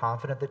God,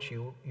 confident that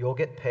you'll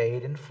get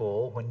paid in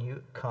full when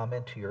you come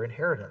into your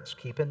inheritance.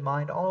 Keep in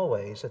mind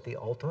always that the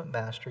ultimate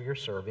master you're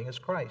serving is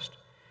Christ.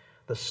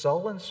 The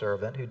sullen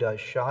servant who does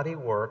shoddy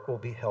work will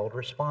be held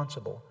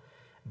responsible.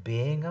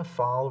 Being a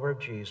follower of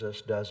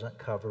Jesus doesn't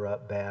cover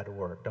up bad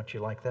work. Don't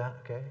you like that?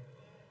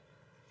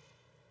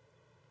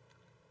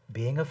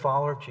 Being a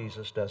follower of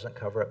Jesus doesn't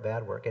cover up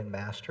bad work. And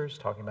masters,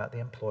 talking about the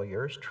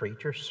employers,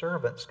 treat your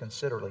servants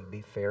considerately.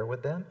 Be fair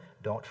with them.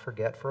 Don't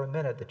forget for a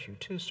minute that you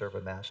too serve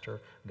a master,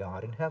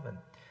 God in heaven.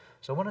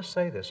 So I want to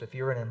say this. If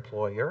you're an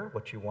employer,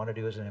 what you want to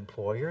do as an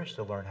employer is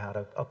to learn how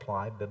to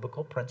apply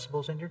biblical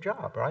principles in your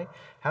job, right?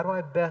 How do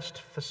I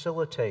best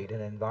facilitate an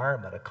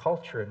environment, a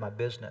culture in my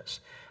business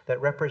that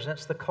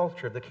represents the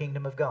culture of the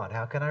kingdom of God?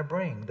 How can I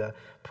bring the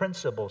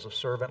principles of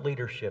servant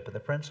leadership and the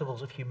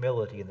principles of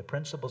humility and the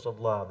principles of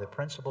love, the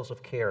principles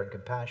of care and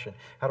compassion?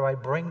 How do I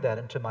bring that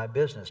into my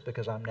business?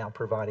 Because I'm now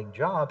providing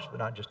jobs, but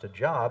not just a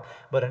job,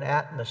 but an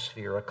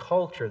atmosphere, a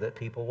culture that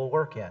people will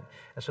work in.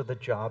 And so the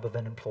job of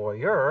an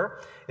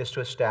employer is to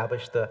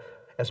establish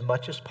as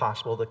much as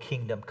possible the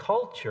kingdom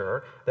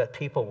culture that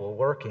people will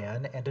work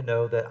in, and to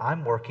know that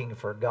I'm working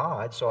for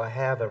God, so I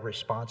have a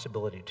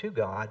responsibility to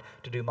God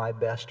to do my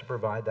best to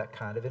provide that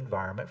kind of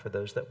environment for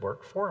those that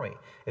work for me.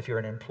 If you're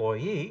an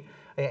employee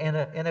in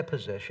a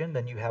position,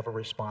 then you have a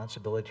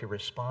responsibility to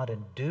respond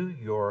and do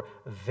your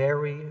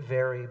very,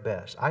 very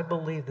best. I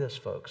believe this,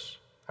 folks.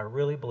 I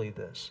really believe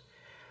this.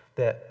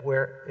 That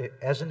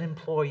as an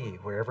employee,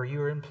 wherever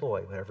you're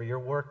employed, whatever your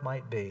work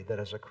might be, that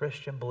as a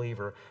Christian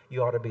believer,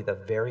 you ought to be the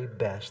very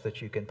best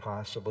that you can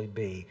possibly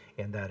be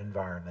in that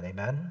environment.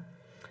 Amen?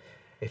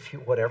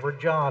 Whatever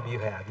job you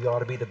have, you ought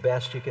to be the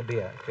best you can be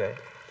at,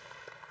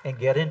 And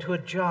get into a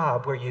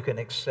job where you can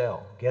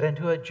excel. Get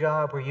into a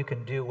job where you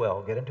can do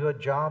well. Get into a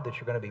job that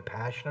you're going to be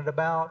passionate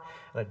about,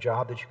 and a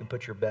job that you can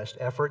put your best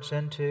efforts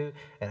into.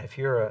 And if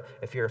you're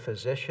a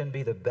physician,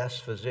 be the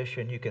best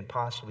physician you can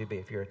possibly be.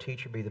 If you're a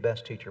teacher, be the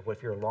best teacher.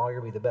 If you're a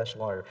lawyer, be the best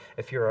lawyer.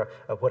 If you're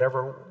a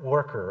whatever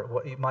worker,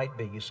 what you might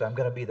be, you say, I'm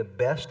going to be the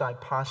best I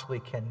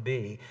possibly can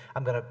be.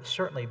 I'm going to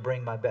certainly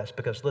bring my best,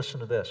 because listen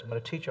to this. I'm going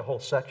to teach a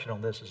whole section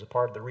on this as a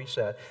part of the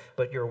reset,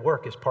 but your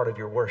work is part of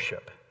your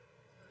worship.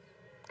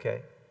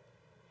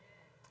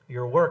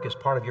 Your work is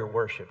part of your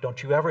worship.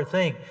 Don't you ever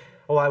think,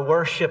 I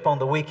worship on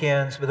the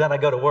weekends, but then I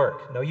go to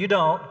work. No, you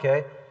don't,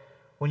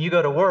 When you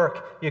go to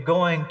work, you're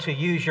going to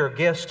use your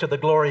gifts to the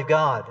glory of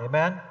God.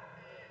 Amen?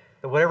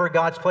 Whatever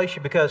God's placed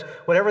you, because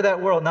whatever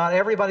that world, not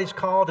everybody's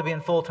called to be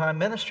in full-time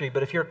ministry,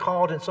 but if you're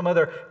called in some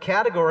other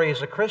category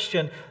as a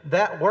Christian,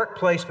 that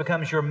workplace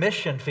becomes your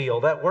mission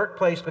field. That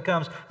workplace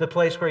becomes the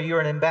place where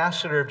you're an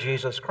ambassador of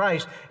Jesus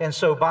Christ. And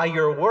so by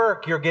your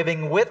work, you're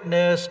giving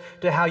witness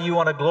to how you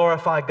want to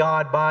glorify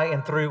God by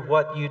and through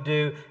what you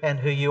do and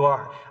who you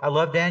are. I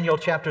love Daniel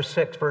chapter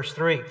 6, verse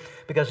 3,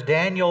 because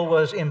Daniel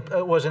was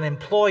an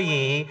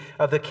employee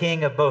of the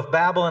king of both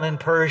Babylon and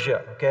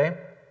Persia, okay?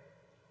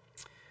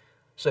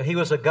 So he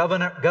was a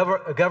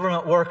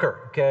government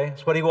worker, okay?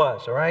 That's what he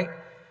was, all right?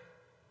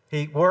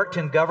 He worked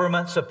in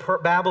governments of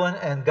Babylon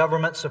and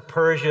governments of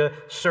Persia,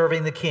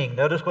 serving the king.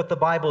 Notice what the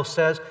Bible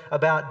says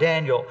about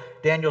Daniel.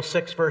 Daniel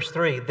 6, verse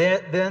 3.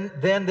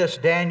 Then this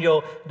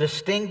Daniel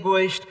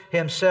distinguished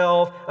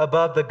himself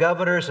above the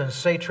governors and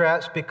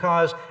satraps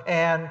because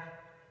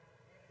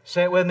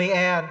say it with me,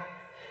 an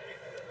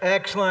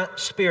excellent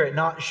spirit,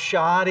 not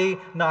shoddy,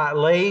 not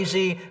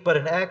lazy, but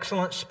an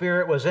excellent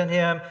spirit was in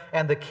him,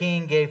 and the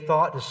king gave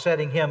thought to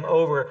setting him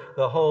over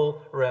the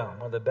whole realm.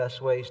 One of the best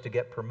ways to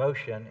get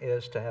promotion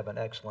is to have an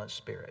excellent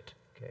spirit.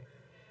 Okay,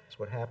 that's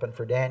what happened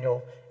for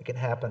Daniel. It can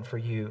happen for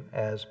you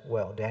as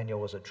well. Daniel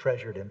was a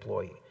treasured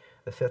employee.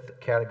 The fifth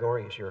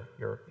category is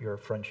your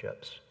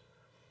friendships.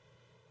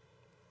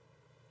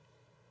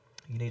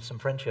 You need some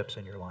friendships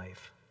in your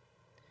life.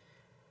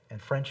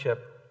 And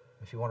friendship,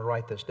 if you want to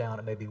write this down,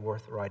 it may be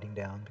worth writing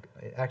down.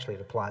 Actually,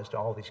 it applies to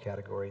all these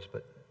categories,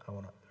 but I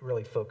want to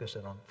really focus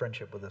in on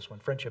friendship with this one.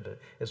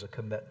 Friendship is a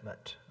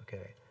commitment,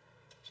 okay?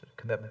 It's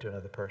a commitment to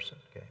another person,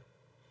 okay?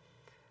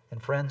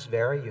 And friends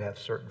vary. You have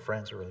certain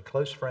friends that are really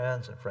close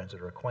friends and friends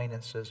that are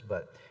acquaintances,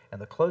 but in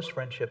the close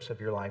friendships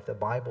of your life, the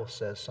Bible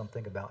says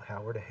something about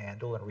how we're to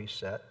handle and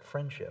reset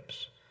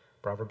friendships.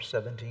 Proverbs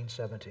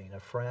 17:17. A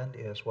friend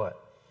is what?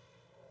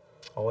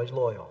 Always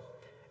loyal.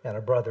 And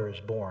a brother is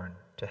born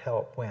to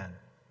help when?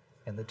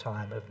 In the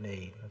time of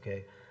need,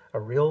 okay? A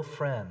real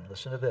friend,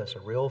 listen to this,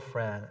 a real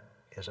friend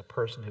is a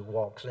person who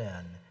walks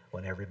in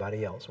when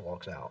everybody else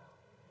walks out,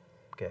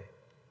 okay?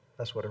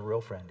 That's what a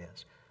real friend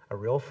is. A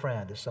real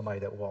friend is somebody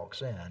that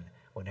walks in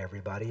when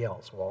everybody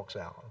else walks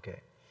out,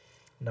 okay?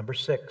 Number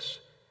 6,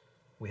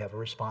 we have a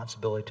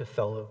responsibility to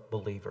fellow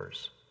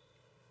believers.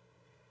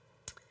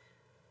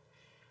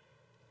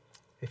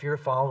 If you're a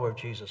follower of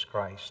Jesus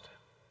Christ,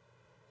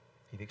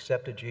 you've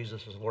accepted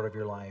Jesus as Lord of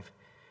your life,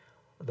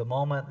 the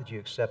moment that you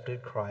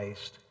accepted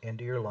Christ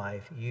into your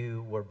life,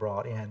 you were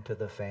brought into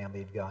the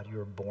family of God. You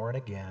were born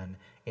again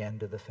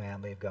into the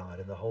family of God.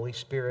 And the Holy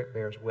Spirit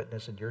bears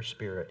witness in your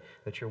spirit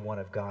that you're one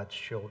of God's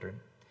children.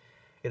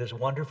 It is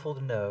wonderful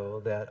to know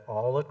that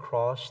all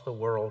across the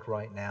world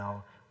right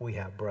now, we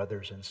have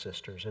brothers and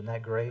sisters. Isn't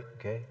that great?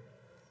 Okay.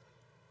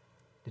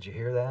 Did you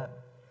hear that?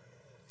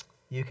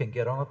 You can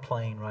get on a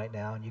plane right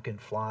now and you can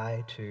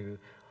fly to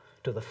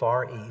the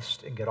Far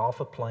East and get off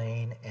a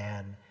plane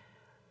and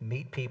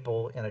meet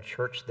people in a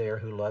church there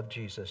who love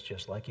Jesus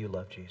just like you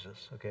love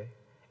Jesus, okay?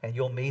 And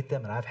you'll meet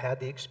them, and I've had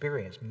the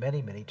experience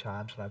many, many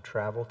times when I've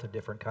traveled to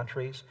different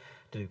countries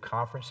to do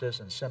conferences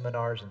and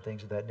seminars and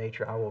things of that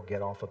nature. I will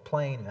get off a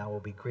plane, and I will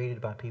be greeted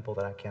by people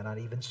that I cannot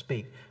even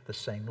speak the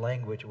same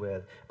language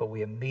with, but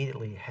we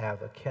immediately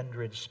have a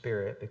kindred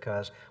spirit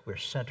because we're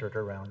centered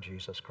around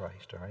Jesus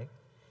Christ, all right?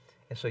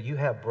 And so you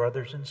have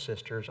brothers and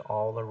sisters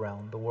all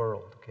around the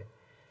world, okay?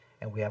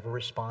 And we have a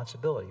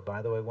responsibility.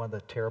 By the way, one of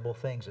the terrible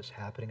things that's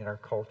happening in our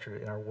culture,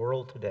 in our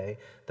world today,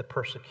 the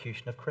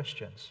persecution of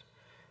Christians.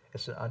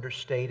 It's an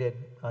understated,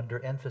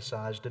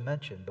 underemphasized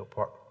dimension,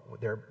 but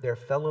they're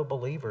fellow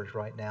believers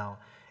right now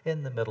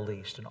in the Middle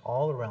East and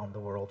all around the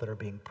world that are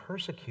being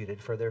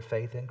persecuted for their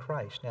faith in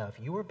Christ. Now,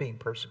 if you were being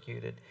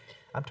persecuted,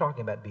 I'm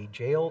talking about being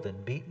jailed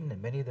and beaten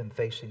and many of them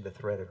facing the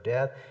threat of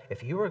death.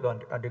 If you were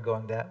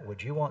undergoing that,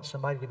 would you want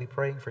somebody to be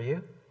praying for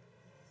you?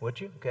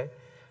 Would you? Okay.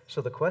 So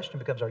the question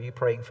becomes, are you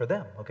praying for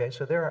them? Okay,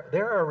 so they're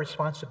our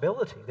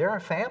responsibility. They're our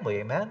family,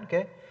 amen?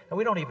 Okay, and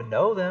we don't even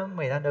know them.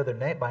 We don't know their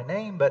name by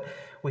name, but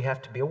we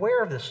have to be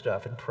aware of this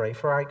stuff and pray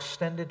for our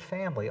extended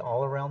family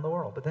all around the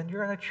world. But then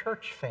you're in a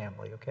church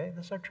family, okay?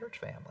 This is our church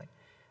family.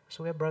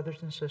 So we have brothers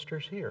and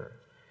sisters here.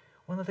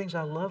 One of the things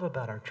I love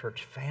about our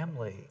church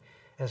family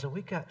is that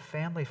we've got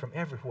family from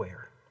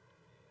everywhere.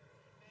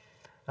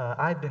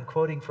 I've been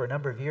quoting for a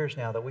number of years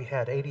now that we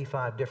had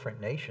 85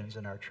 different nations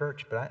in our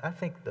church, but I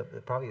think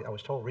I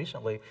was told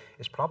recently,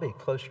 it's probably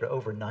closer to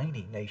over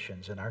 90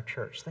 nations in our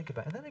church. Think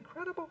about it. Isn't that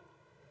incredible?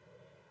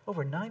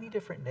 Over 90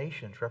 different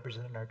nations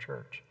represented in our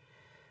church.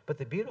 But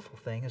the beautiful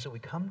thing is that we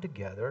come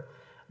together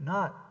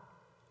not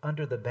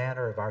under the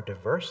banner of our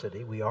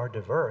diversity. We are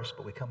diverse,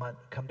 but we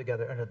come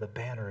together under the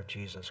banner of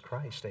Jesus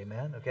Christ.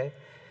 Amen? Okay?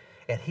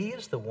 And He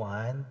is the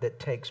one that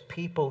takes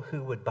people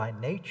who would by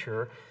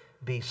nature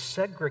be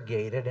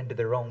segregated into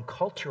their own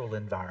cultural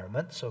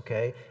environments,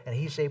 okay? And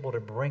He's able to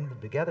bring them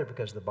together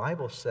because the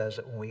Bible says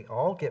that when we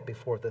all get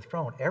before the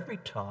throne, every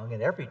tongue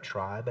and every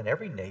tribe and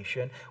every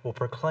nation will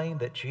proclaim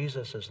that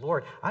Jesus is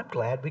Lord. I'm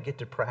glad we get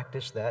to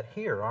practice that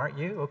here, aren't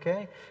you,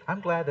 okay?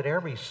 I'm glad that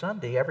every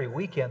Sunday, every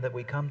weekend that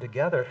we come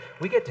together,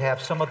 we get to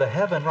have some of the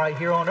heaven right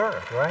here on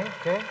earth, right,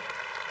 okay?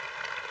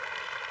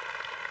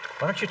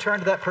 Why don't you turn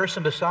to that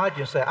person beside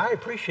you and say, I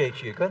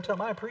appreciate you. Go ahead and tell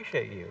them, I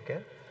appreciate you, okay?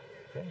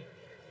 Okay.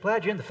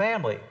 Glad you're in the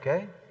family,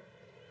 okay?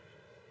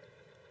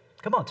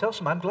 Come on, tell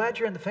somebody, I'm glad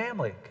you're in the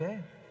family, okay?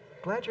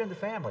 Glad you're in the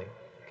family,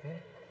 okay?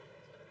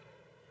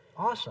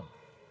 Awesome,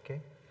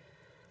 okay?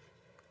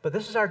 But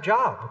this is our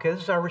job, okay?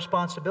 This is our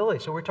responsibility.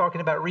 So we're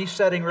talking about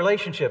resetting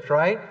relationships,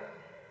 right?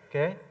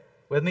 Okay?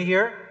 With me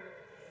here?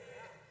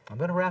 I'm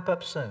going to wrap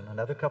up soon.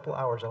 Another couple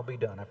hours, I'll be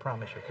done. I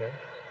promise you, okay?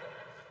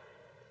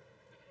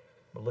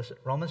 But listen,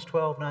 Romans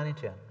 12, 9 and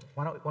 10.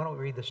 Why don't we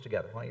read this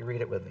together? Why don't you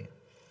read it with me?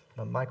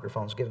 My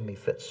microphone's giving me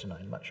fits tonight.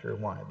 I'm not sure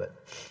why, but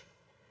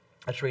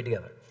let's read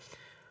together.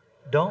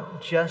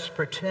 Don't just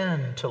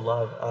pretend to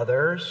love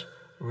others.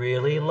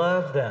 Really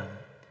love them.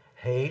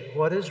 Hate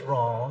what is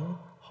wrong.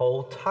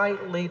 Hold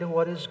tightly to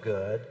what is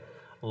good.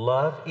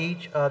 Love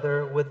each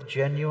other with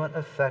genuine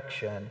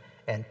affection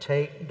and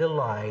take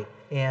delight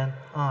in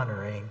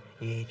honoring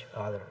each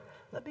other.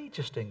 Let me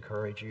just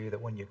encourage you that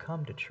when you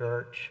come to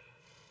church,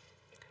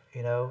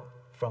 you know,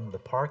 from the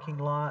parking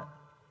lot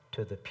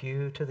to the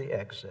pew to the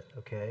exit,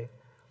 okay?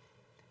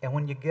 And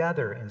when you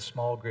gather in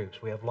small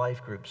groups, we have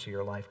life groups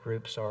here. Life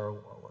groups are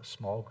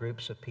small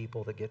groups of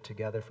people that get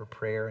together for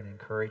prayer and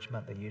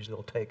encouragement. They usually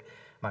will take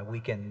my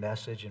weekend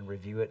message and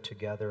review it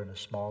together in a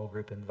small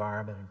group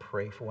environment and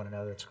pray for one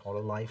another. It's called a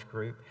life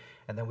group.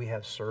 And then we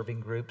have serving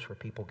groups where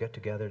people get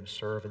together and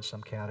serve in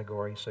some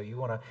category. So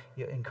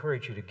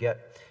encourage you to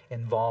get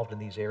involved in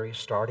these areas.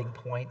 Starting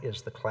Point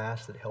is the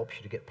class that helps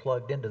you to get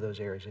plugged into those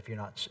areas if you're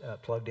not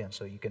plugged in.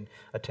 So you can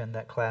attend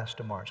that class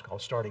tomorrow. It's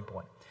called Starting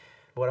Point.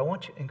 What I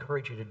want to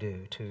encourage you to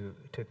do,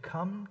 to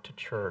come to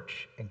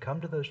church and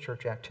come to those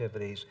church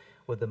activities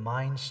with the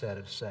mindset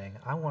of saying,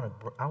 I want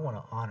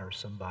to honor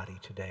somebody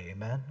today,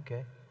 amen,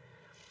 okay?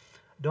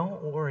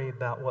 Don't worry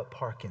about what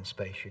parking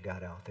space you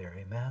got out there,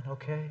 amen,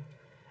 okay?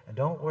 And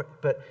don't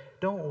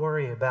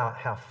worry about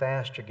how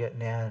fast you're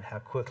getting in and how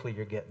quickly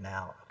you're getting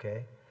out,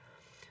 okay?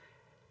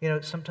 You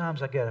know,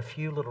 sometimes I get a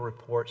few little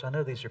reports. I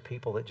know these are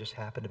people that just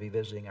happen to be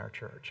visiting our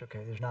church, okay?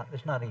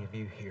 There's not any of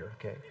you here,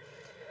 okay?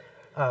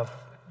 Of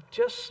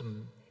just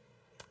some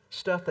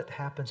stuff that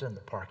happens in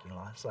the parking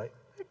lot. It's like,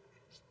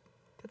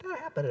 did that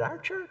happen at our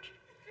church?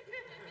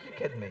 You're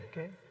kidding me,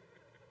 okay?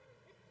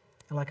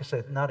 And like I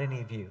said, not any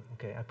of you,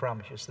 okay? I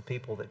promise you, it's the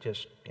people that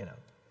just,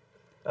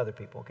 other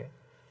people, okay?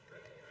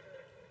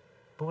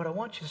 But what I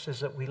want you to say is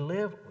that we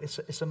live, it's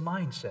a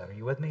mindset. Are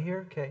you with me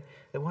here, okay?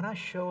 That when I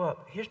show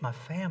up, here's my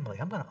family.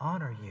 I'm going to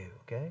honor you,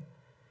 okay?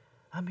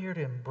 I'm here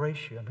to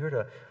embrace you. I'm here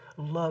to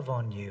love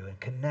on you and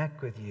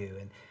connect with you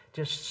and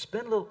just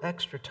spend a little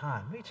extra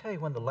time. Let me tell you,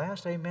 when the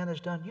last amen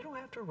is done, you don't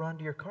have to run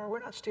to your car. We're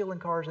not stealing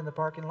cars in the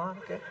parking lot,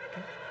 okay?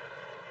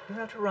 You don't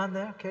have to run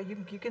there, okay? You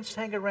can just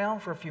hang around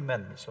for a few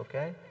minutes,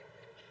 okay?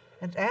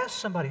 And ask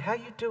somebody, how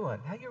you doing?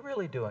 How you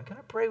really doing? Can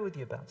I pray with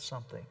you about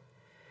something?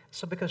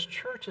 So because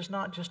church is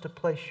not just a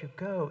place you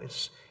go,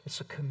 it's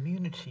a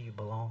community you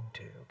belong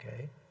to,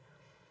 okay?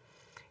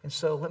 And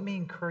so let me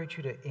encourage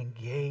you to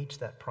engage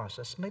that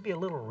process. Maybe a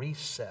little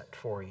reset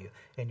for you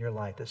in your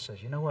life that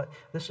says, you know what,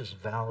 this is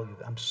valuable.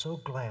 I'm so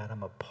glad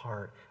I'm a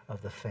part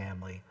of the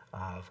family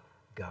of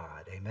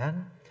God.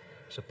 Amen?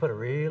 So put a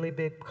really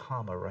big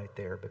comma right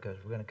there because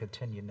we're going to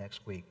continue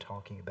next week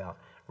talking about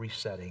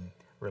resetting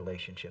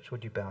relationships.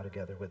 Would you bow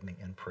together with me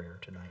in prayer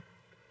tonight?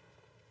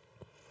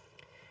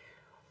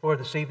 Lord,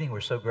 this evening we're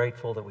so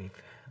grateful that we've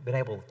been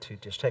able to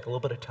just take a little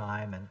bit of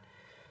time and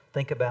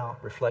think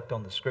about, reflect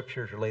on the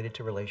scriptures related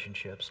to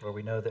relationships. Lord,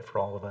 we know that for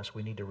all of us,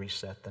 we need to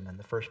reset them. And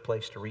the first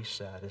place to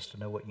reset is to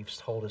know what you've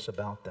told us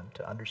about them,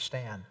 to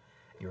understand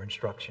your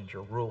instructions,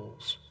 your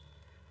rules.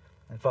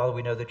 And Father,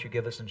 we know that you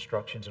give us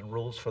instructions and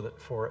rules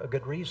for a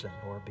good reason,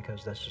 Lord,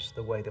 because that's just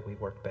the way that we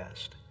work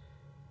best.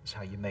 It's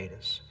how you made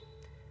us.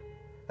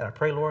 And I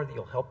pray, Lord, that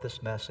you'll help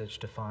this message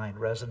to find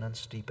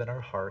resonance deep in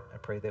our heart. I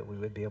pray that we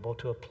would be able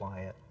to apply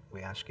it.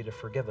 We ask you to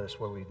forgive us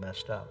where we've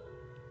messed up.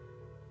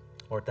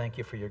 Lord, thank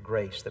you for your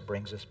grace that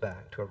brings us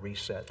back to a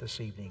reset this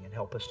evening and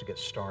help us to get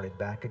started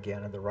back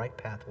again in the right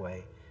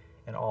pathway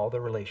in all the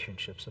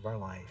relationships of our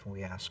life. And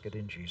we ask it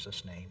in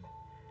Jesus' name.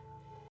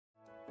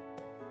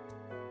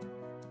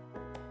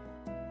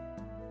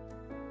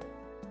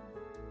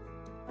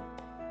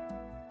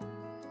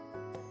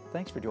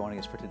 Thanks for joining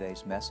us for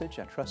today's message.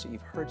 I trust that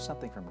you've heard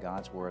something from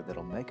God's Word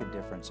that'll make a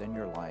difference in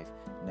your life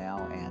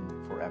now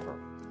and forever.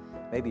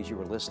 Maybe as you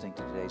were listening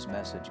to today's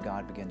message,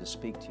 God began to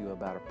speak to you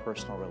about a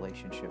personal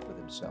relationship with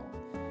Himself.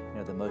 You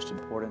know, the most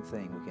important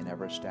thing we can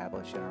ever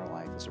establish in our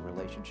life is a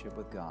relationship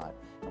with God,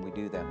 and we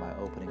do that by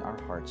opening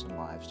our hearts and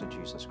lives to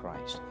Jesus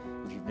Christ.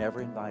 If you've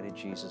never invited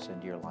Jesus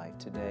into your life,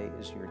 today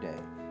is your day.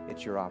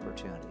 It's your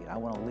opportunity. And I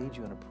want to lead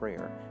you in a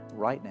prayer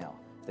right now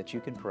that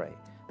you can pray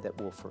that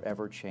will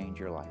forever change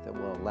your life, that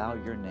will allow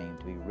your name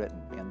to be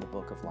written in the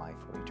book of life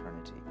for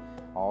eternity.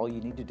 All you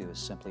need to do is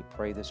simply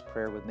pray this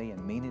prayer with me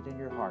and mean it in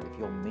your heart. If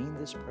you'll mean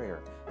this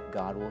prayer,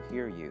 God will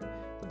hear you.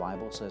 The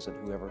Bible says that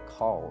whoever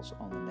calls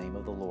on the name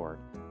of the Lord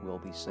will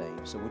be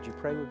saved. So would you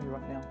pray with me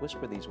right now?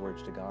 Whisper these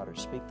words to God or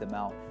speak them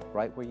out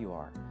right where you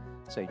are.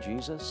 Say,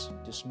 Jesus,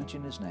 just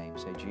mention His name.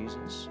 Say,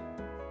 Jesus,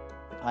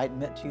 I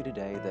admit to you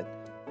today that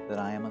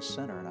I am a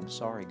sinner, and I'm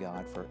sorry,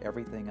 God, for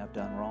everything I've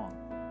done wrong.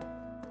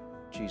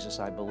 Jesus,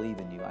 I believe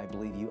in you. I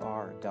believe you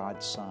are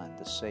God's Son,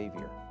 the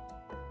Savior,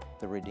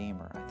 the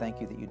Redeemer. I thank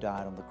you that you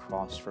died on the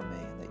cross for me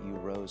and that you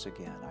rose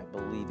again. I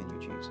believe in you,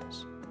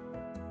 Jesus.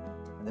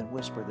 And then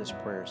whisper this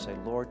prayer. Say,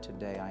 Lord,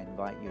 today I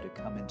invite you to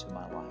come into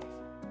my life,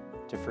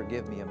 to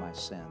forgive me of my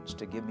sins,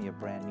 to give me a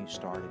brand new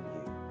start in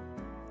you.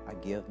 I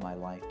give my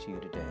life to you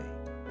today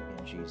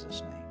in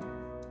Jesus' name.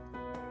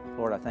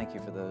 Lord, I thank you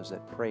for those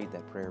that prayed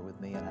that prayer with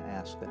me, and I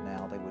ask that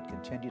now they would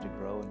continue to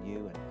grow in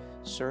you and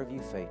serve you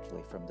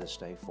faithfully from this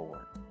day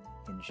forward.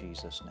 In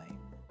Jesus' name.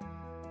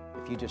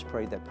 If you just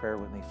prayed that prayer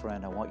with me,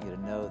 friend, I want you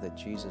to know that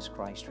Jesus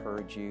Christ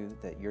heard you,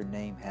 that your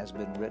name has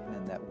been written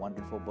in that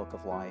wonderful book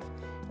of life,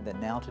 and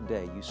that now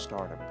today you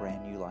start a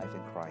brand new life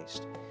in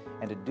Christ.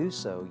 And to do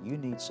so, you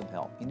need some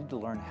help. You need to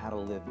learn how to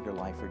live your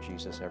life for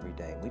Jesus every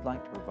day. We'd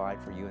like to provide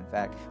for you. In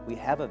fact, we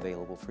have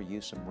available for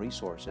you some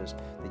resources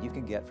that you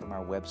can get from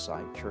our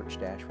website,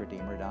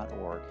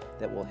 church-redeemer.org,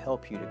 that will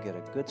help you to get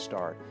a good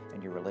start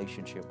in your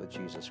relationship with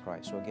Jesus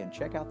Christ. So again,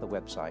 check out the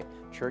website,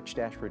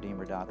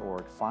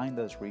 church-redeemer.org. Find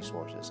those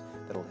resources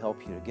that will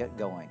help you to get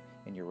going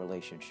in your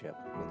relationship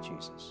with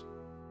Jesus.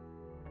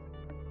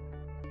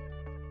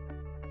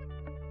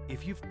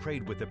 If you've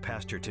prayed with the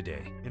pastor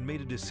today and made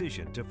a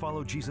decision to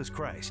follow Jesus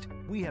Christ,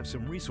 we have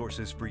some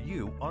resources for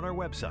you on our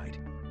website.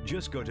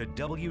 Just go to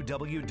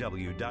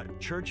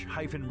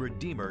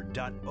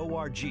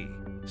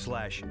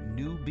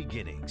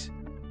www.church-redeemer.org/newbeginnings.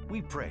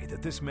 We pray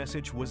that this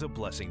message was a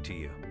blessing to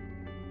you.